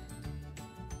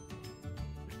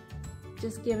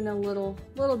just giving a little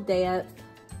depth,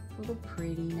 a little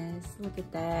prettiness. Look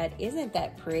at that. Isn't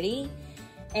that pretty?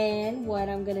 And what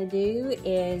I'm gonna do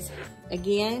is,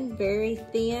 again, very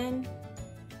thin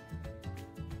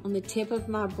on the tip of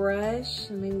my brush,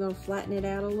 and then I'm gonna flatten it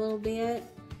out a little bit,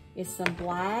 is some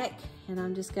black, and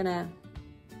I'm just gonna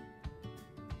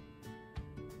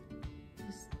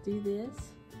do this.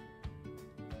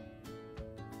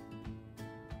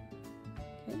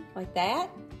 Okay, like that.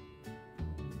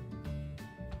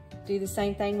 Do the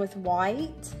same thing with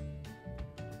white.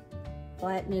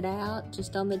 Flatten it out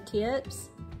just on the tips.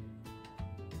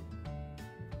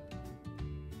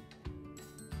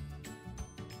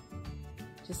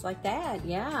 Just like that.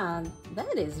 Yeah,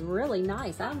 that is really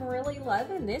nice. I'm really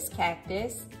loving this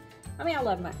cactus. I mean, I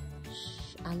love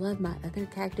my other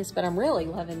cactus, but I'm really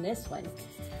loving this one.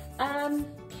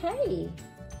 Okay,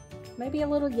 maybe a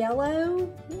little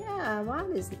yellow. Yeah,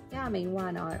 I mean,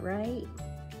 why not, right?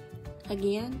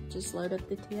 Again, just load up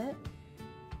the tip.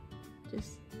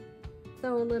 Just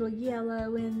throw a little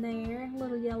yellow in there, a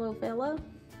little yellow fellow.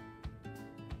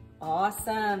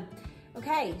 Awesome.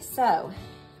 Okay, so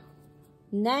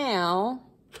now,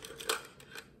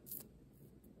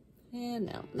 and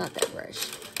no, not that brush.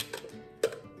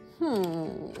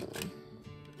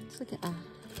 Let's look at,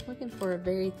 looking for a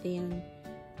very thin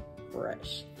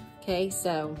brush. Okay,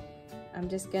 so I'm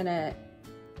just gonna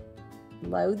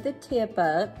load the tip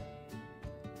up,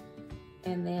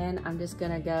 and then I'm just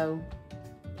gonna go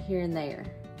here and there.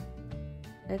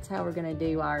 That's how we're gonna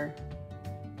do our,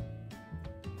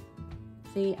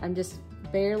 see, I'm just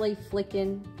barely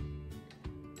flicking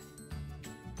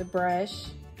the brush.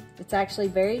 It's actually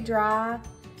very dry.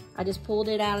 I just pulled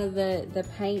it out of the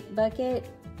paint bucket.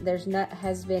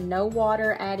 Has been no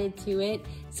water added to it,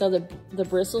 so the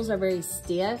bristles are very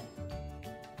stiff.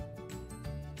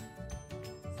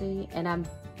 See, and I'm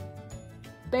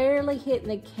barely hitting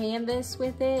the canvas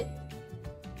with it,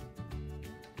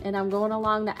 and I'm going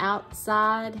along the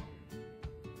outside,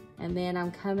 and then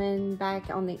I'm coming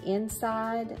back on the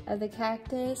inside of the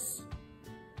cactus,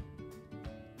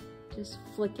 just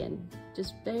flicking,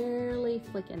 just barely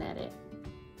flicking at it.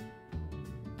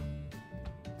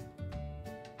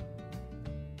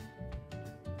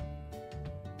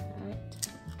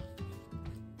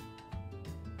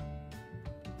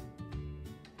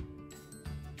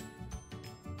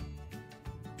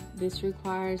 This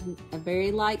requires a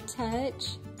very light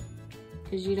touch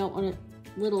because you don't want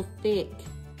a little thick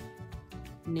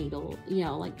needle, you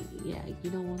know, like, yeah, you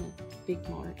don't want a big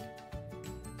mark.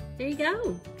 There you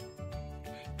go.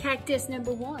 Cactus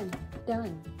number 1,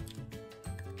 done.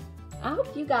 I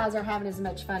hope you guys are having as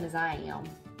much fun as I am.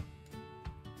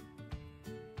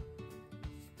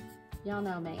 Y'all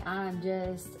know me, I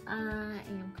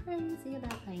am crazy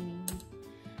about painting.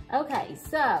 Okay,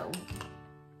 so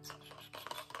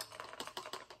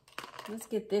let's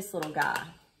get this little guy.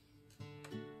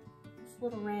 This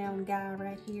little round guy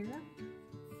right here.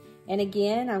 And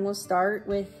again, I'm gonna start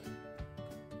with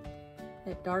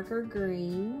that darker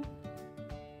green.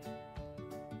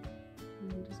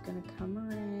 I'm just gonna come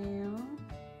around,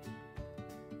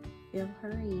 fill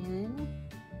her in.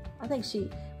 I think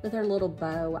with her little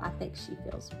bow, I think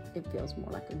it feels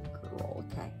more like a girl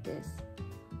cactus.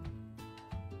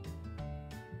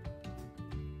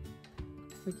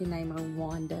 We can name her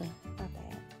Wanda. How about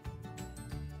that?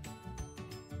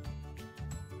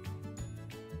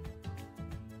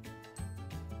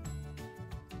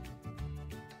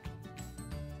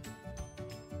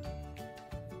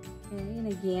 Okay, and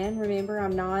again, remember, I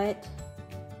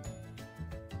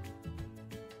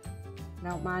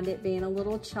don't mind it being a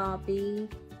little choppy.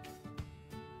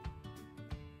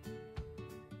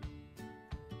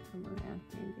 Come around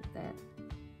here and get that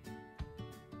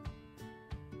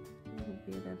little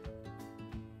bit of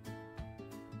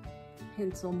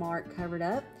pencil mark covered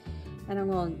up. And I'm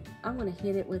gonna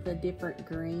hit it with a different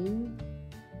green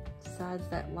besides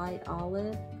that light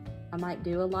olive. I might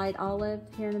do a light olive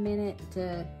here in a minute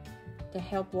to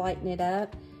help lighten it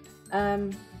up.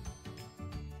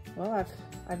 Well,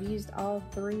 I've used all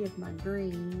 3 of my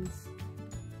greens.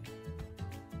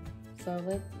 So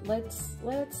let's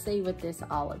see what this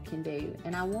olive can do.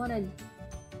 And I want to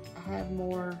have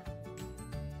more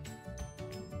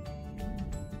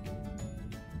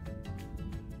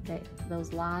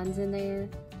those lines in there.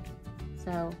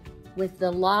 So with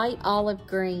the light olive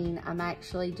green, I'm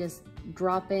actually just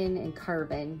dropping and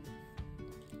curving.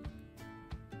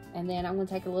 And then I'm gonna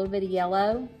take a little bit of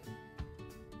yellow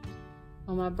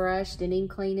on my brush, didn't even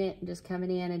clean it, and just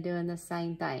coming in and doing the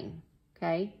same thing,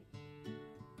 okay?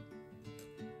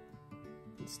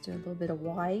 Let's do a little bit of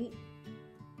white.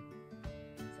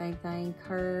 Same thing,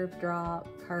 curve, drop,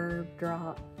 curve,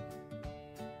 drop.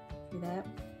 See that?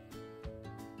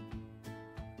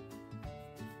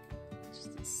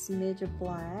 Just a smidge of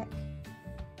black.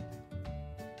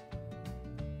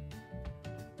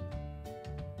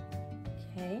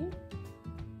 Okay.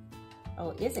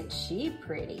 Oh, isn't she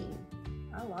pretty?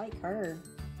 I like her.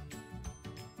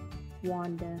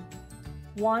 Wanda.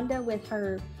 Wanda with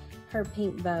her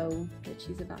pink bow that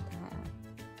she's about to have.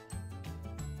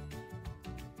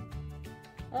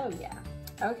 Oh yeah.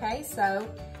 Okay, so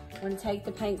I'm gonna take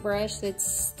the paintbrush that's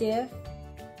stiff.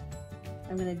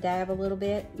 I'm gonna dab a little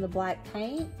bit in the black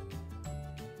paint.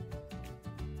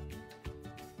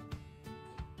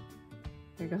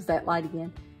 There goes that light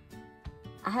again.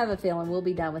 I have a feeling we'll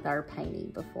be done with our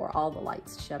painting before all the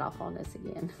lights shut off on us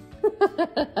again.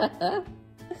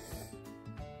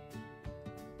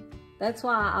 That's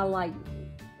why I like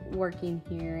working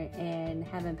here and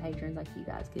having patrons like you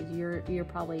guys, because you're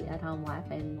probably at home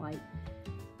laughing, like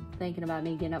thinking about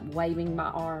me getting up, waving my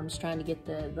arms, trying to get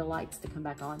the lights to come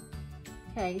back on.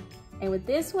 Okay, and with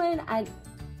this one, I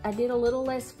did a little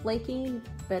less flaking,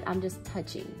 but I'm just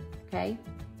touching, okay?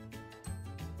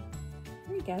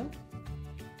 There you go.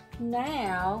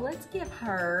 Now, let's give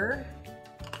her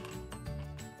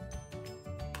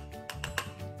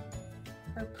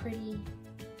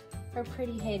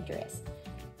pretty headdress.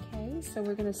 Okay, so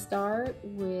we're gonna start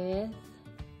with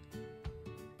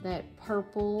that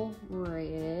purple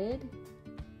red.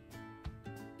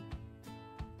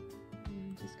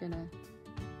 I'm just gonna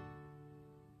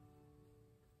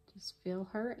fill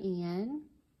her in.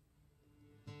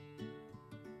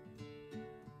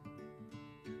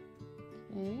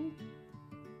 Okay.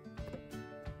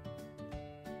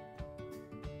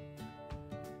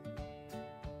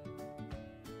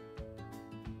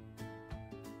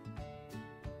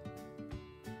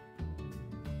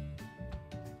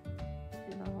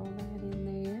 Get all that in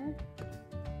there.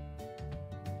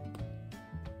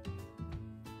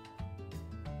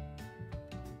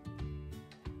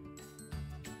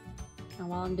 And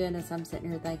while I'm doing this, I'm sitting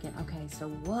here thinking, okay, so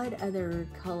what other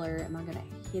color am I gonna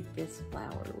hit this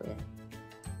flower with?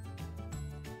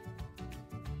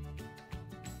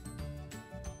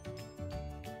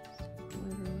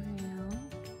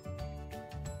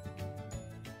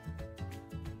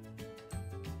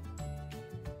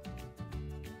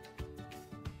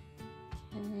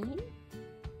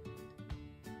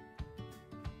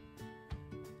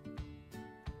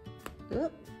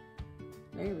 Oop.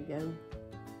 There we go.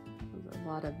 There's a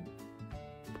lot of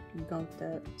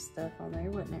gunked up stuff on there,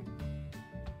 wasn't there?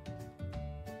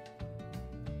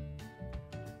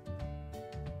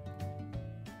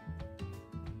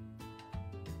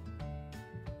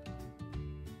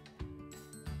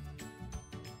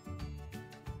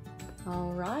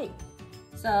 All right,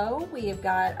 so we have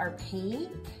got our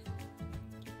pink.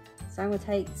 So I'm gonna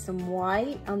take some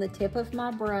white on the tip of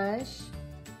my brush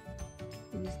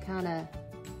and just kind of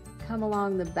come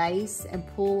along the base and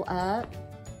pull up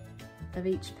of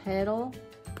each petal.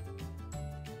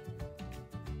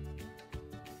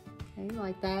 Okay,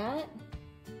 like that.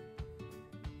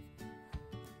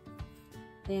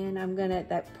 Then I'm gonna,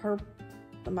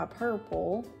 my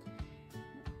purple,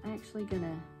 I'm actually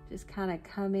gonna just kind of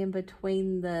come in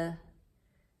between the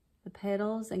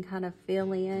petals and kind of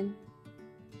fill in.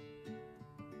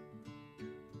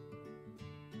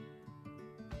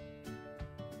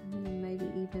 And then maybe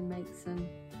even make some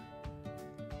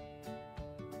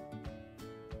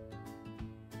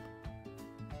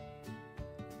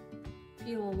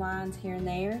few little lines here and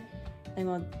there. I'm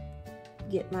gonna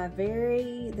get the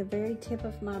very tip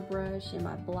of my brush and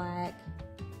my black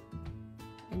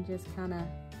and just kind of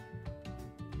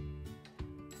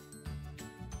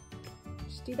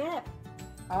do that.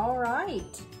 All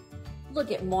right.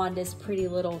 Look at Wanda's pretty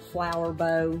little flower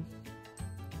bow.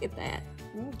 Look at that.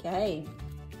 Okay.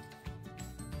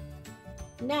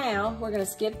 Now we're gonna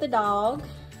skip the dog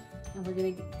and we're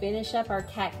gonna finish up our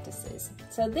cactuses.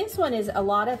 So this one is a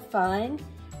lot of fun.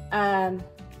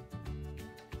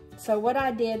 So what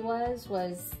I did was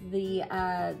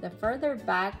the further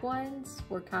back ones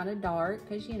were kind of dark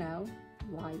because, you know,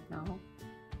 light and all.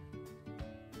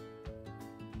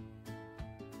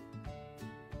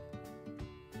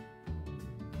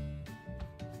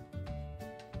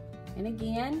 And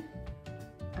again,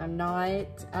 I'm not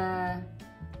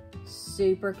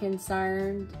super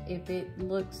concerned if it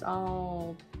looks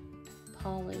all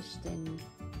polished and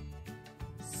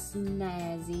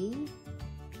snazzy.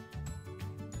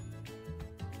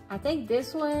 I think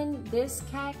this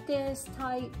cactus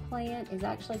type plant is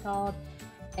actually called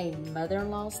a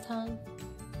mother-in-law's tongue.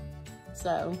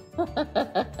 So,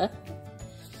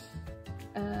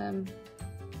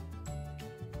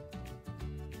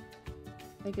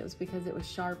 I think it was because it was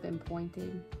sharp and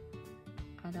pointed.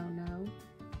 I don't know.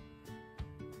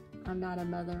 I'm not a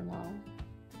mother-in-law.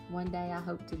 One day I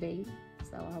hope to be,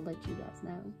 so I'll let you guys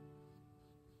know.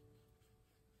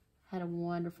 Had a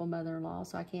wonderful mother-in-law,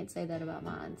 so I can't say that about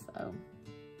mine, so.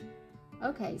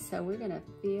 Okay, so we're gonna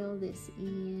fill this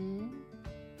in.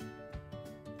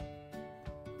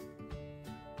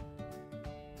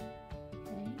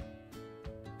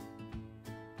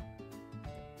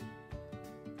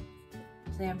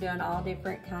 I'm doing all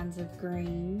different kinds of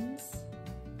greens.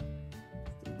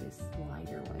 Let's do this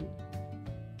lighter one.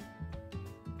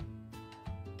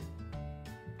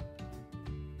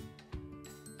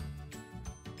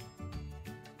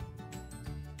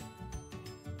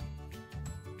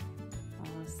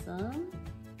 Awesome.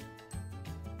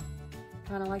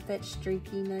 Kind of like that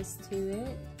streakiness to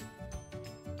it.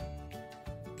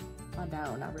 I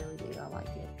don't, I really do, I like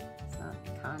it. It's not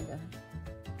kinda.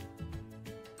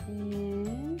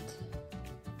 And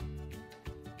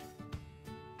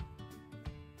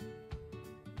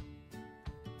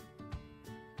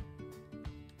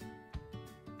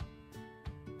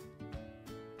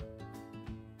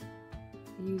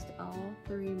I used all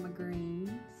three of my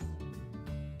greens.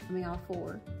 I mean all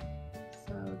four.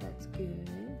 So that's good.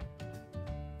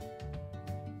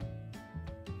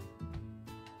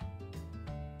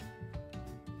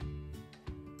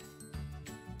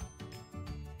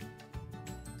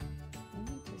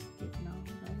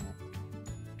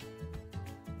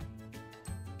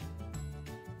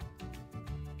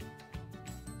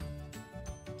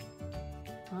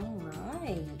 All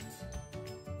right.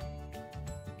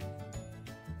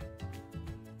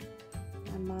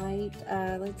 I might,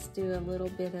 let's do a little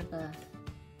bit of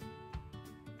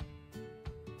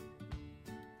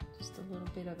just a little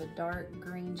bit of a dark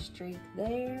green streak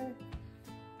there.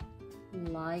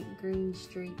 Light green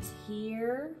streaks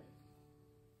here.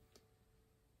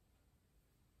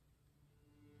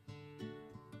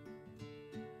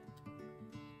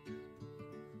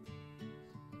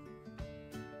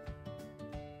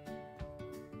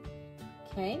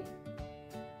 Okay,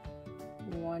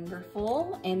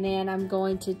 wonderful. And then I'm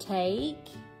going to take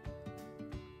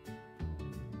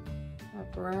a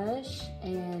brush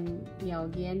and, you know,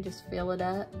 again, just fill it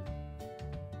up.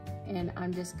 And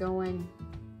I'm just going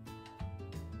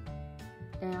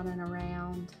down and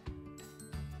around.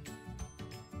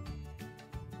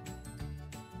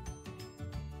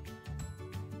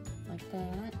 like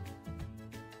that.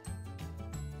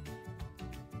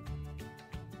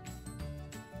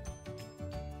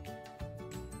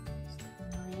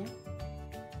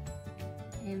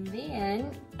 And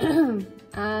then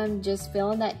I'm just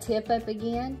filling that tip up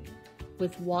again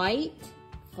with white,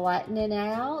 flattening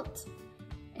out,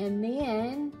 and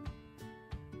then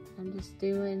I'm just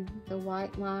doing the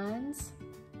white lines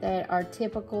that are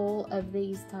typical of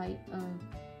these type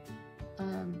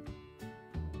of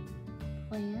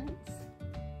plants.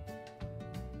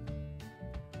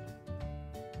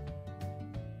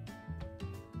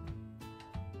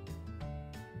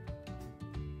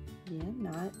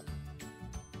 Yeah,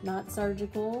 not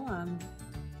surgical. I'm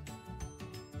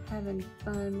having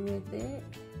fun with it.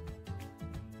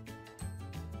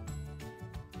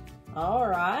 All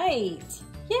right,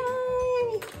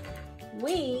 yay!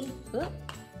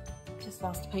 Just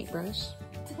lost a paintbrush.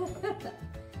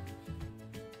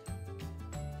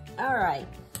 All right,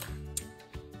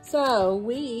 so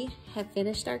we have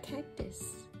finished our cactus.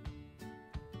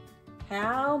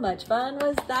 How much fun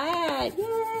was that?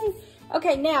 Yay!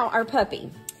 Okay, now our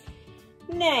puppy.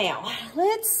 Now,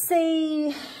 let's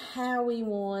see how we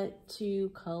want to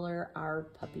color our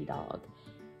puppy dog.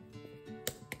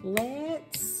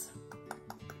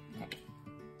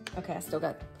 Okay, I still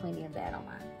got plenty of that on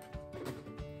mine.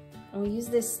 I'll use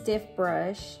this stiff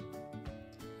brush,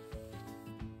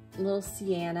 little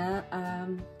sienna.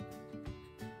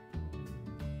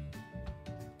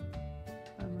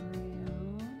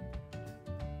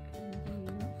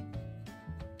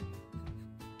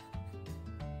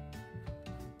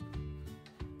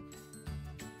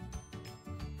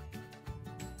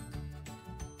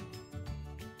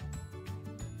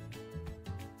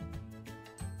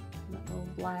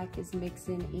 Black is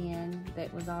mixing in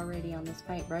that was already on this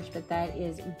paintbrush, but that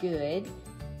is good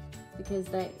because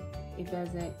it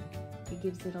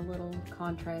gives it a little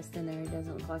contrast in there. It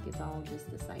doesn't look like it's all just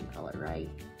the same color, right?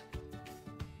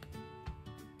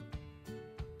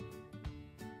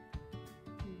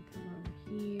 Come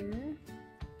over here.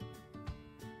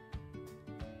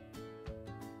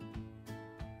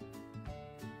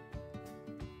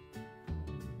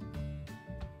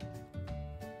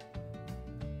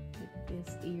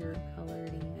 This ear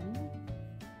colored in.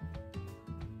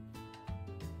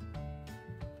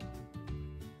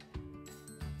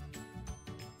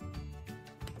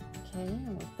 Okay,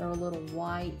 and we'll throw a little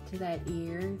white to that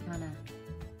ear and kind of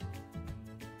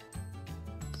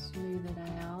smooth it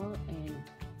out and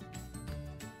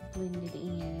blend it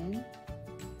in.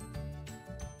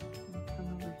 And come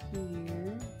over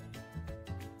here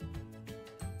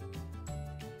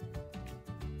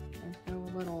and throw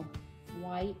a little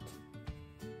white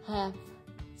half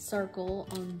circle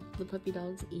on the puppy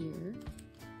dog's ear.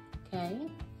 Okay.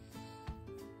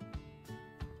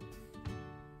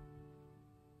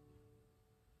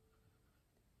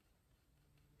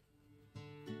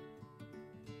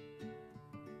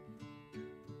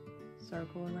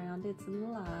 Circle around its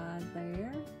little eyes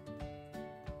there.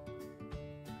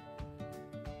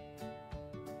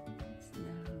 Its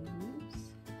nose.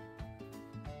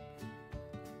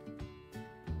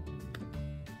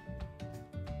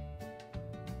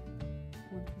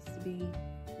 I want this to be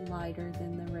lighter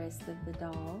than the rest of the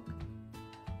dog.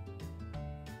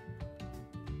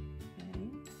 Okay.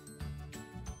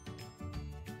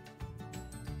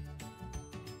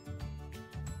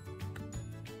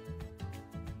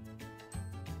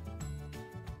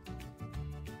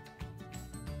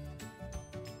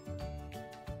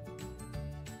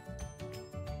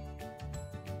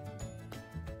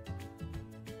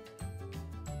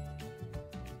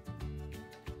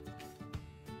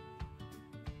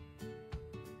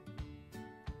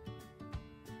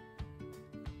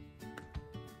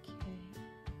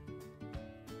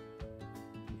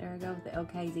 There I go with the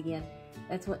okays again.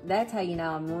 That's how you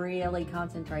know I'm really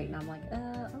concentrating. I'm like,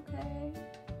 okay.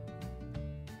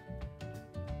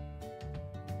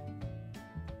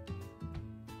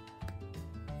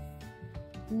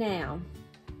 Now,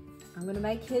 I'm gonna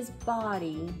make his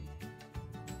body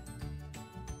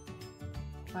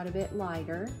quite a bit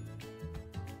lighter.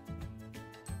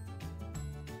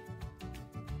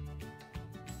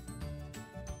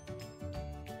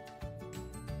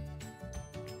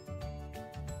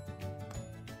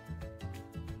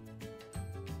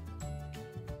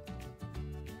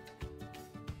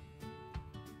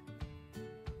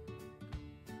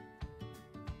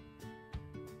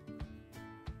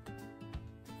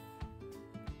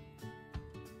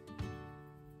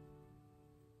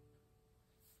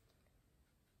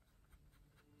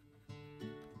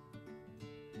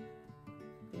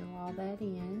 All that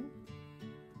in.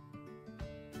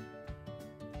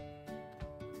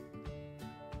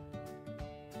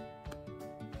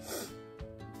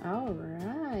 All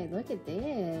right, look at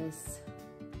this.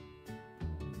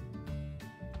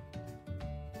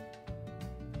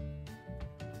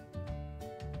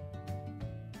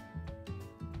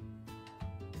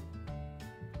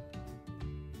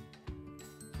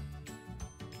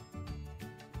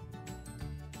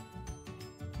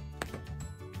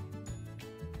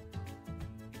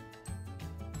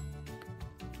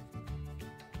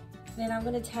 Then I'm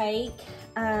going to take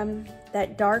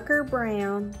that darker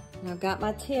brown, and I've got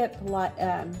my tip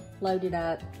loaded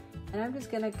up, and I'm just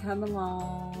going to come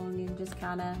along and just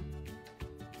kind of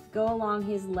go along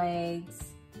his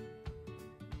legs,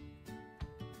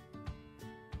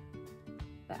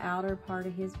 the outer part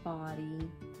of his body.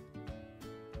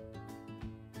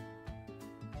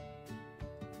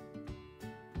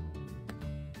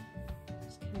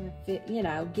 Just kind of fit, you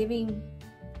know, giving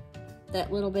that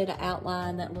little bit of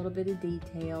outline, that little bit of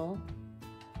detail.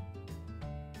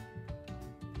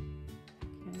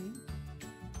 Okay.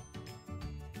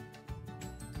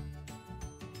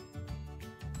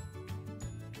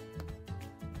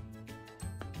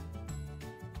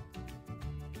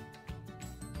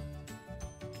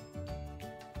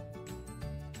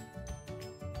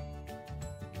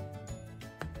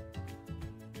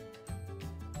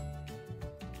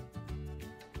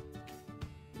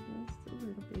 Just a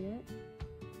little bit.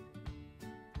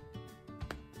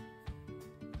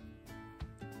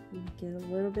 Get a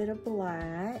little bit of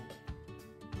black.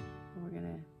 We're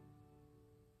gonna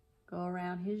go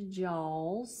around his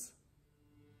jaws.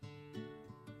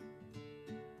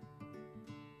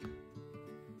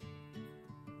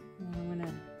 And I'm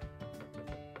gonna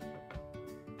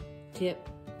tip.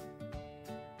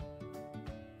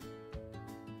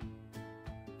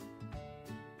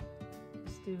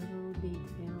 Just do a little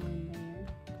detail in there.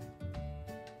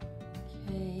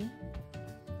 Okay.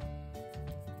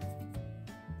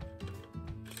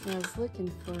 I was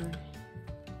looking for a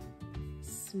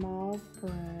small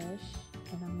brush,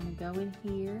 and I'm going to go in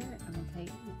here. I'm going to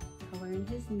take color in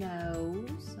his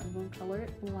nose. I'm going to color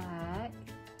it black.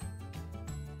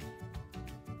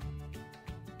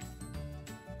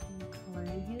 And color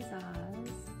in his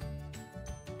eyes.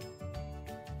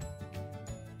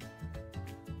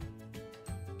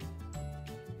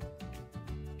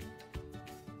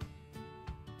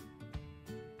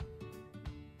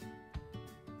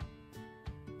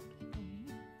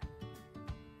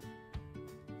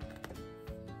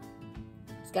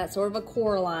 It's got sort of a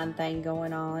Coraline thing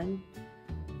going on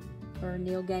for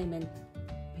Neil Gaiman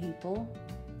people,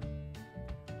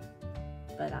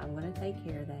 but I'm going to take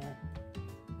care of that.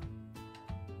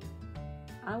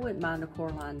 I wouldn't mind a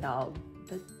Coraline dog,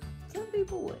 but some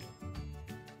people would.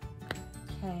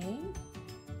 Okay,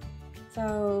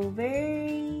 so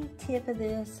very tip of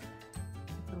this,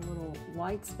 a little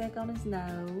white speck on his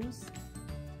nose,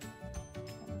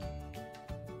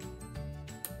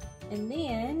 and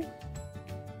then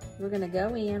we're gonna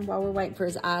go in while we're waiting for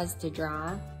his eyes to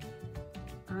dry.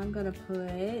 I'm gonna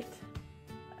put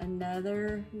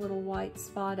another little white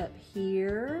spot up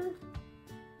here.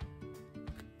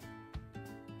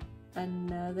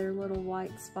 Another little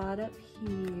white spot up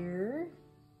here.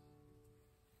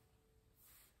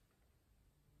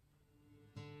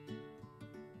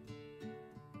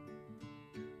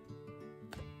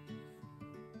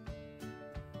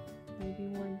 Maybe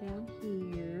one down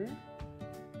here.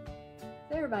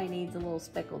 Everybody needs a little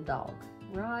speckled dog,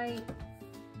 right?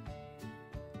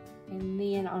 And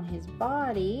then on his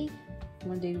body, I'm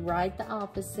gonna do right the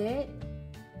opposite.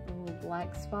 A little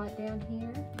black spot down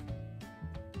here.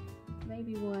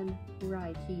 Maybe one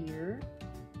right here.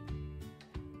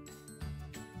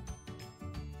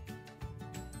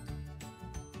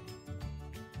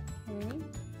 Okay.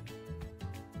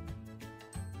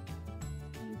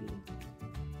 Maybe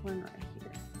one right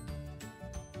here.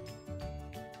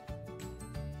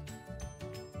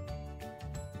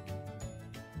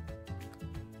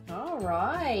 All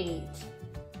right.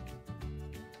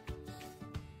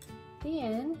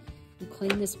 Then you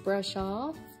clean this brush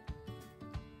off,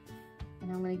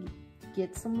 and I'm going to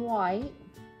get some white.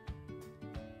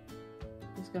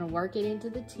 Just going to work it into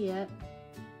the tip.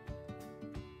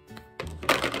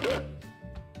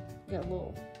 Got a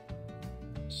little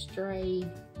stray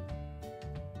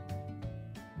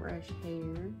brush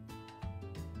hair.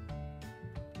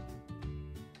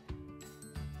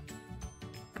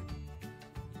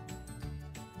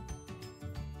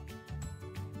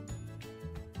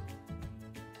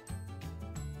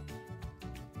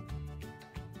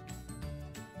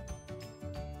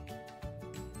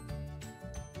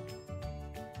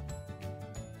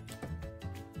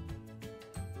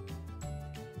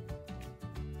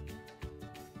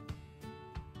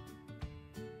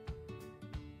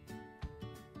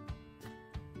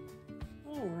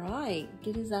 All right,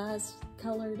 get his eyes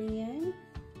colored in,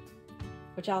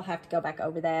 which I'll have to go back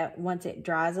over that once it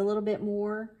dries a little bit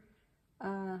more.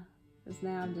 Because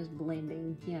now I'm just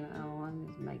blending, you know, I'm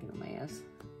just making a mess.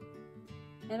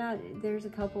 And there's a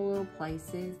couple little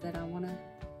places that I want to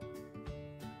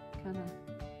kind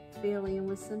of fill in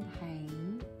with some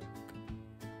paint.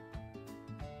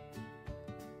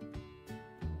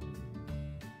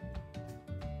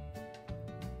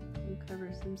 And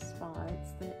cover some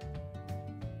spots that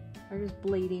are just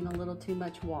bleeding a little too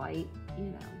much white, you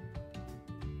know.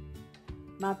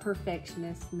 My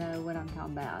perfectionists know what I'm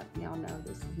talking about. Y'all know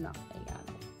this is not me.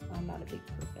 I'm not a big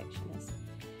perfectionist.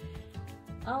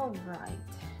 All right.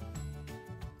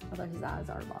 Although his eyes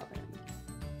are bothering me.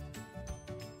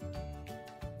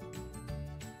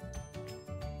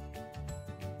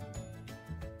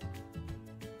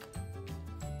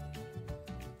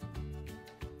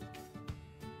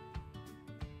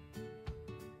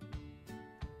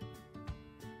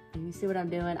 And you see what I'm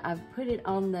doing? I've put it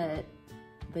on the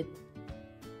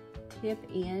tip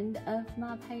end of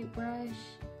my paintbrush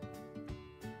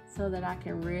so that I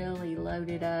can really load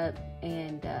it up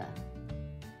and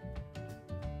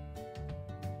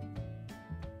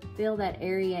fill that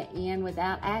area in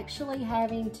without actually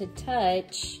having to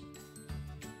touch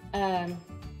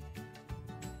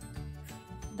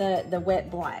the wet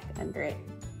black under it.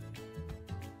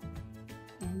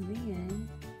 And then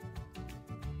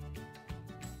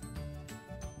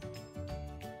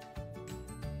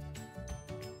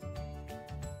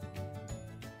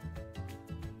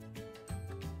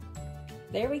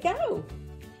there we go.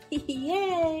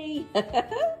 Yay!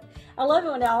 I love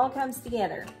it when it all comes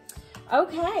together.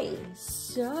 Okay,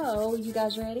 so you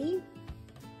guys ready?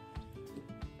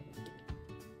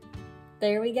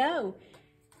 There we go.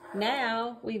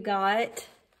 Now we've got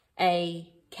a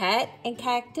cat and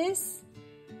cactus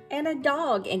and a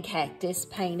dog and cactus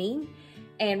painting.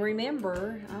 And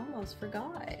remember, I almost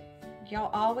forgot.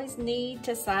 Y'all always need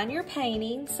to sign your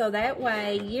painting so that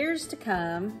way years to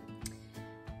come,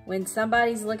 when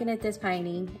somebody's looking at this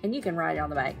painting, and you can write it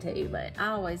on the back too, but I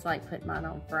always like putting mine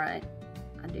on front.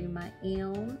 I do my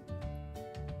M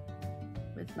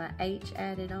with my H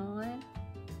added on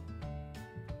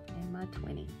and my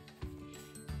 20.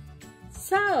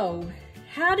 So,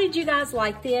 how did you guys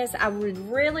like this? I would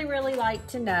really, really like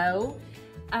to know.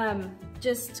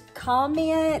 Just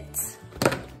comment.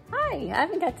 Hi, I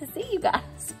haven't got to see you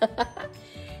guys.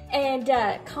 And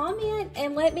comment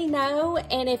and let me know.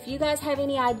 And if you guys have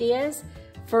any ideas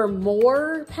for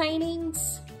more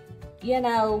paintings, you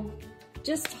know,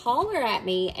 just holler at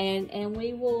me and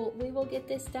we will get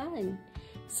this done.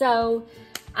 So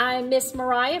I'm Miss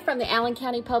Mariah from the Allen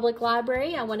County Public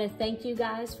Library. I want to thank you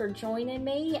guys for joining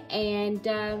me and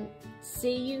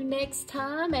see you next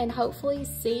time and hopefully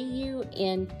see you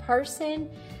in person.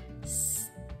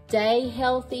 Stay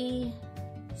healthy,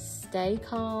 stay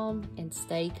calm, and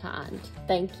stay kind.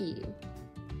 Thank you.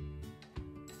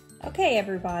 Okay,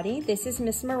 everybody, this is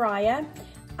Miss Mariah.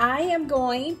 I am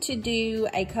going to do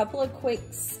a couple of quick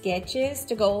sketches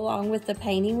to go along with the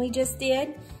painting we just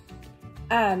did.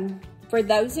 For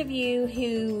those of you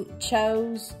who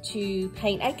chose to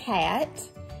paint a cat,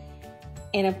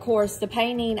 and of course the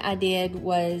painting I did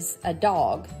was a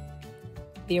dog.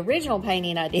 The original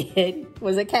painting I did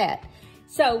was a cat.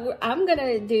 So I'm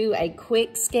gonna do a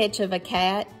quick sketch of a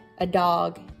cat, a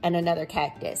dog, and another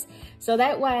cactus. So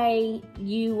that way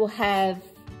you will have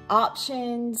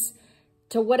options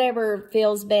to whatever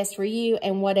feels best for you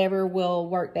and whatever will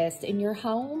work best in your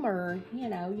home or, you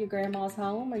know, your grandma's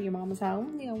home or your mama's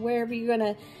home, you know,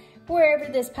 wherever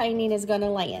this painting is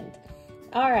gonna land.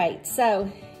 All right,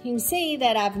 so you can see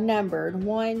that I've numbered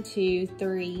 1, 2,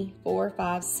 3, 4,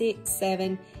 5, 6,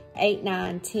 7, 8,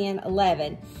 9, 10,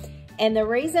 11. And the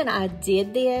reason I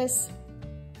did this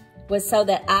was so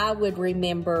that I would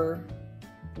remember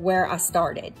where I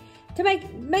started, to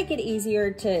make it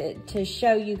easier to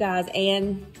show you guys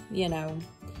and, you know,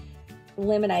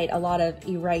 eliminate a lot of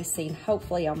erasing,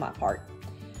 hopefully on my part.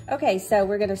 Okay, so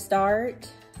we're gonna start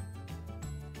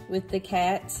with the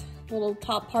cat's little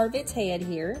top part of its head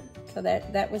here. So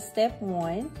that was step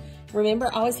 1. Remember,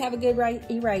 always have a good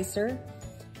eraser.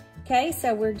 Okay,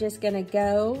 so we're just gonna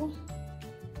go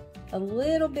a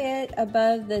little bit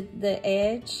above the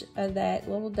edge of that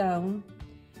little dome.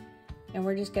 And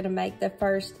we're just gonna make the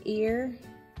first ear,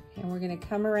 and we're gonna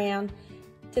come around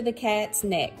to the cat's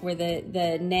neck, where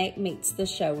the neck meets the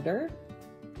shoulder.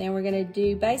 Then we're gonna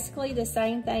do basically the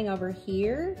same thing over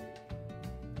here,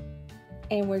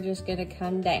 and we're just gonna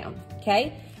come down,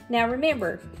 okay? Now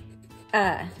remember,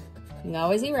 you can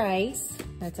always erase.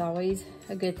 That's always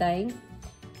a good thing.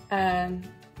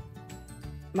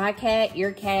 my cat,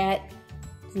 your cat,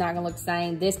 it's not gonna look the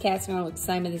same. This cat's gonna look the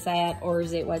same as that or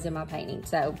as it was in my painting.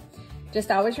 So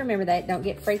just always remember that, don't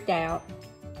get freaked out.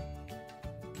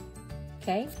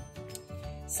 Okay,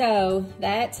 so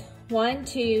that's 1,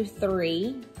 2,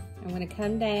 3. I'm gonna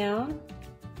come down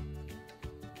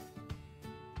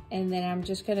and then I'm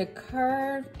just gonna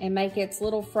curve and make its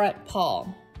little front paw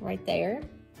right there.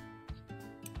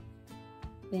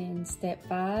 Then step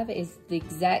 5 is the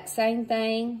exact same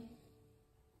thing,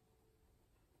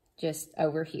 just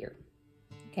over here,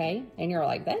 okay? And you're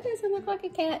like, that doesn't look like a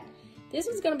cat. This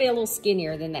one's gonna be a little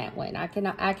skinnier than that one. I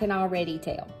can already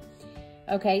tell.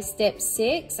 Okay, step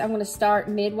 6, I'm gonna start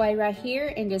midway right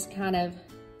here and just kind of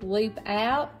loop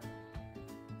out.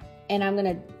 And I'm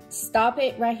gonna stop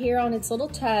it right here on its little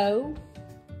toe.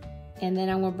 And then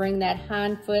I'm gonna bring that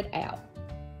hind foot out.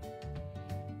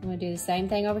 I'm gonna do the same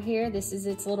thing over here. This is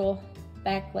its little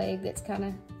back leg that's kind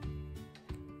of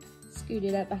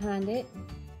scooted up behind it.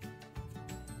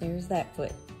 There's that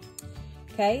foot.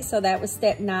 Okay, so that was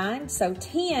step 9. So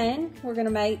 10, we're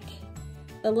gonna make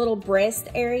the little breast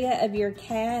area of your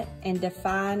cat and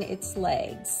define its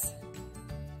legs.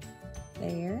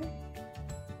 There.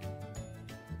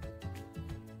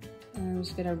 And I'm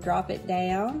just gonna drop it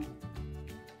down.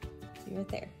 See right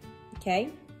there. Okay,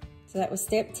 so that was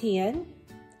step 10.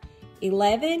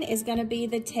 11 is gonna be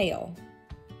the tail.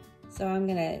 So I'm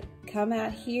gonna come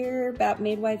out here about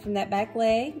midway from that back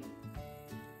leg.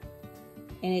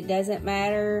 And it doesn't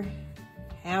matter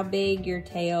how big your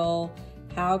tail,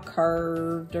 how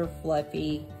curved or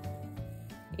fluffy,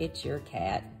 it's your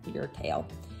cat, your tail.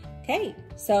 Okay,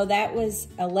 so that was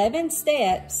 11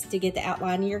 steps to get the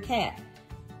outline of your cat.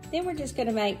 Then we're just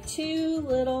gonna make 2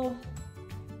 little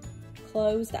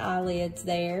closed eyelids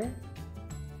there.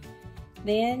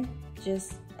 Then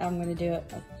I'm gonna do a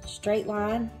straight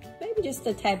line, maybe just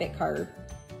a tad bit curved.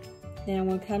 Then I'm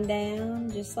gonna come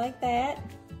down just like that.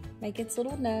 Make its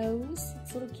little nose,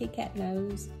 its little Kit Kat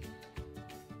nose.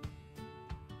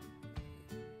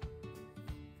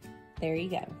 There you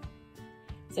go.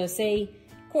 So see,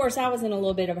 of course I was in a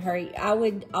little bit of a hurry. I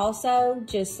would also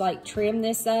just like trim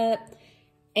this up.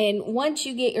 And once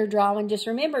you get your drawing, just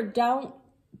remember, don't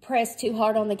press too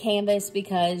hard on the canvas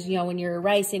because, you know, when you're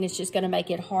erasing, it's just gonna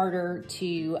make it harder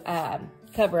to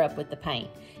cover up with the paint.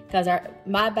 Because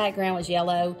my background was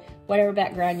yellow, whatever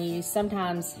background you use,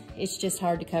 sometimes it's just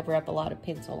hard to cover up a lot of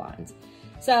pencil lines.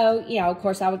 So, you know, of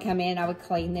course I would come in, I would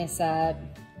clean this up,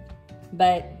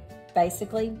 but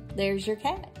basically there's your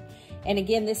cat. And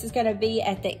again, this is gonna be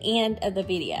at the end of the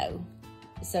video.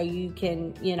 So you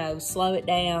can, you know, slow it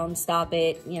down, stop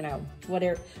it, you know,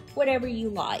 whatever you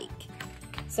like.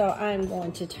 So I'm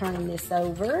going to turn this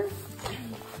over.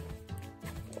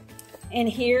 And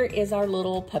here is our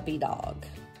little puppy dog.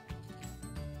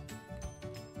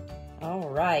 All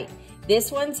right,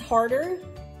 this one's harder.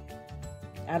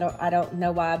 I don't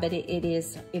know why, but it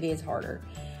is harder.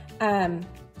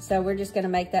 So we're just gonna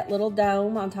make that little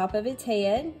dome on top of its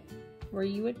head where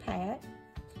you would pat.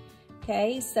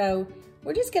 Okay, so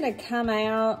we're just gonna come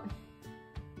out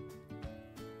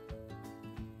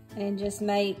and just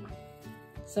make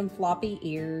some floppy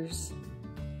ears.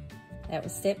 That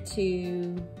was step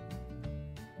 2.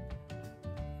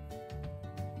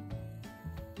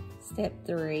 Step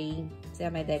 3, see I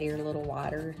made that ear a little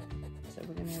wider, so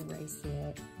we're gonna erase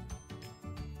it.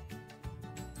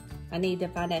 I need to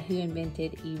find out who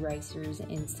invented erasers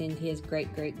and send his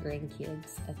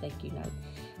great-great-grandkids a thank you note.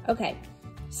 Okay,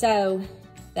 so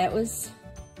that was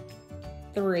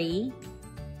 3.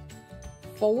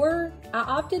 4, I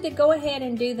opted to go ahead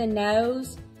and do the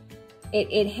nose.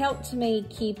 It helped me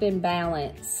keep in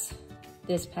balance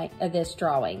this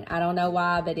drawing. I don't know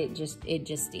why, but it just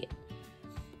did.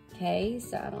 Okay,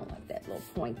 so I don't like that little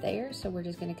point there, so we're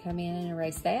just gonna come in and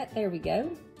erase that. There we go.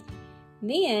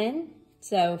 Then,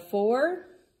 so 4,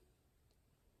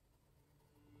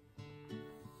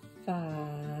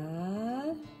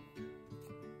 5,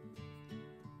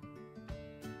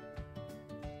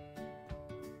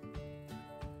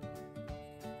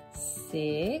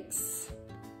 6.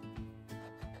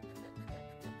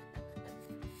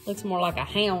 Looks more like a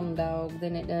hound dog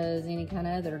than it does any kind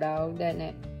of other dog, doesn't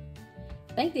it?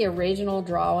 I think the original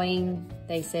drawing,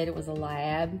 they said it was a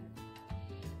lab.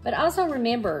 But also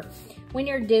remember, when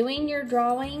you're doing your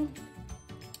drawing,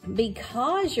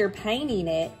 because you're painting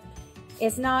it,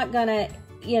 it's not gonna,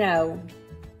 you know,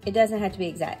 it doesn't have to be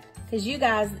exact. Because you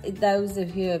guys, those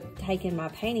of you who have taken my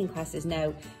painting classes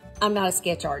know, I'm not a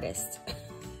sketch artist,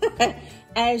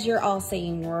 as you're all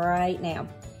seeing right now.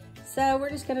 So we're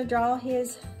just gonna draw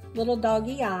his little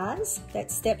doggy eyes.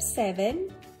 That's step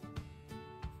 7.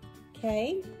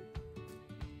 Okay.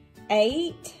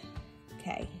 8.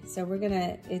 Okay, so we're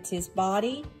gonna, it's his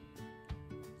body.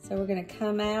 So we're gonna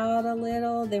come out a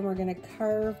little, then we're gonna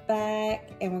curve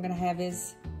back, and we're gonna have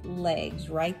his legs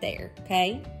right there,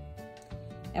 okay?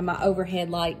 And my overhead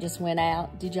light just went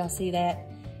out. Did y'all see that?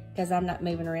 Because I'm not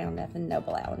moving around nothing, no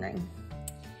blowing ring.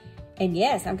 And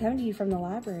yes, I'm coming to you from the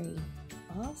library.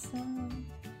 Awesome.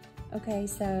 Okay,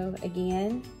 so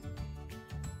again,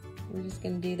 we're just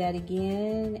gonna do that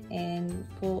again and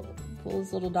pull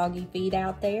his little doggy feet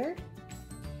out there.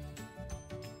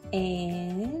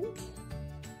 And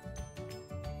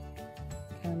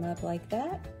come up like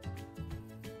that.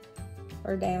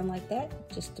 Or down like that.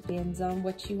 Just depends on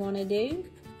what you wanna do.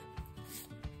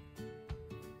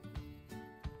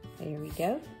 There we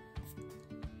go.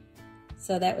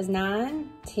 So that was 9,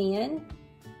 10.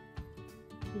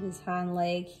 Get his hind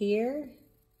leg here,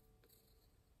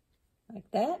 like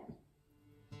that.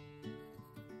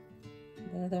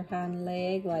 The other hind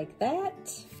leg like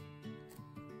that.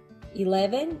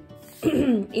 11,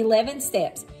 11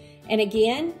 steps. And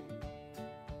again,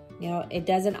 you know, it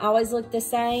doesn't always look the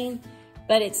same,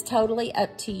 but it's totally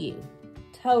up to you.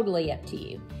 Totally up to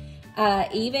you.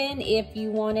 Even if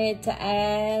you wanted to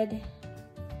add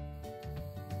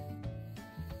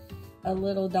a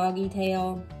little doggy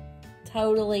tail,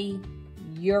 totally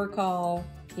your call,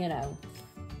 you know,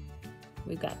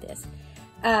 we've got this.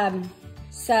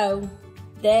 So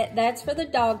that's for the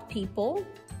dog people.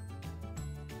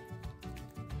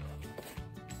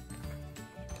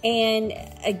 And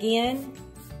again,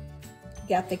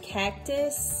 got the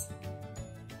cactus.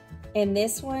 And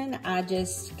this one, I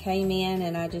just came in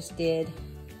and I just did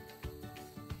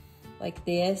like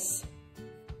this.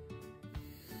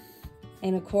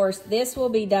 And of course, this will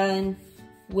be done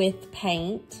with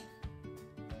paint.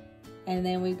 And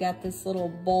then we've got this little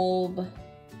bulb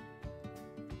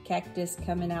cactus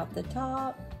coming out the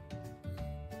top.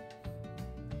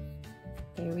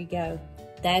 There we go.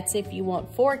 That's if you want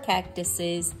 4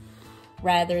 cactuses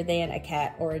rather than a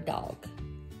cat or a dog.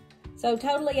 So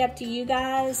totally up to you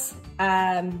guys.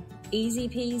 Easy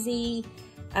peasy.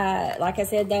 Like I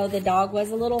said though, the dog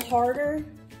was a little harder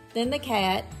than the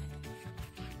cat.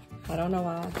 I don't know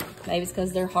why. Maybe it's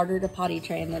because they're harder to potty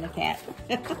train than a cat.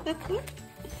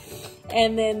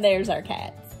 And then there's our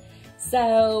cats.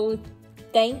 So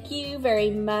thank you very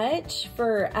much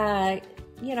for,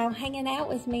 you know, hanging out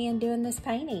with me and doing this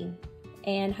painting.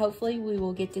 And hopefully we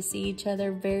will get to see each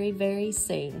other very, very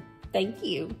soon. Thank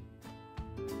you.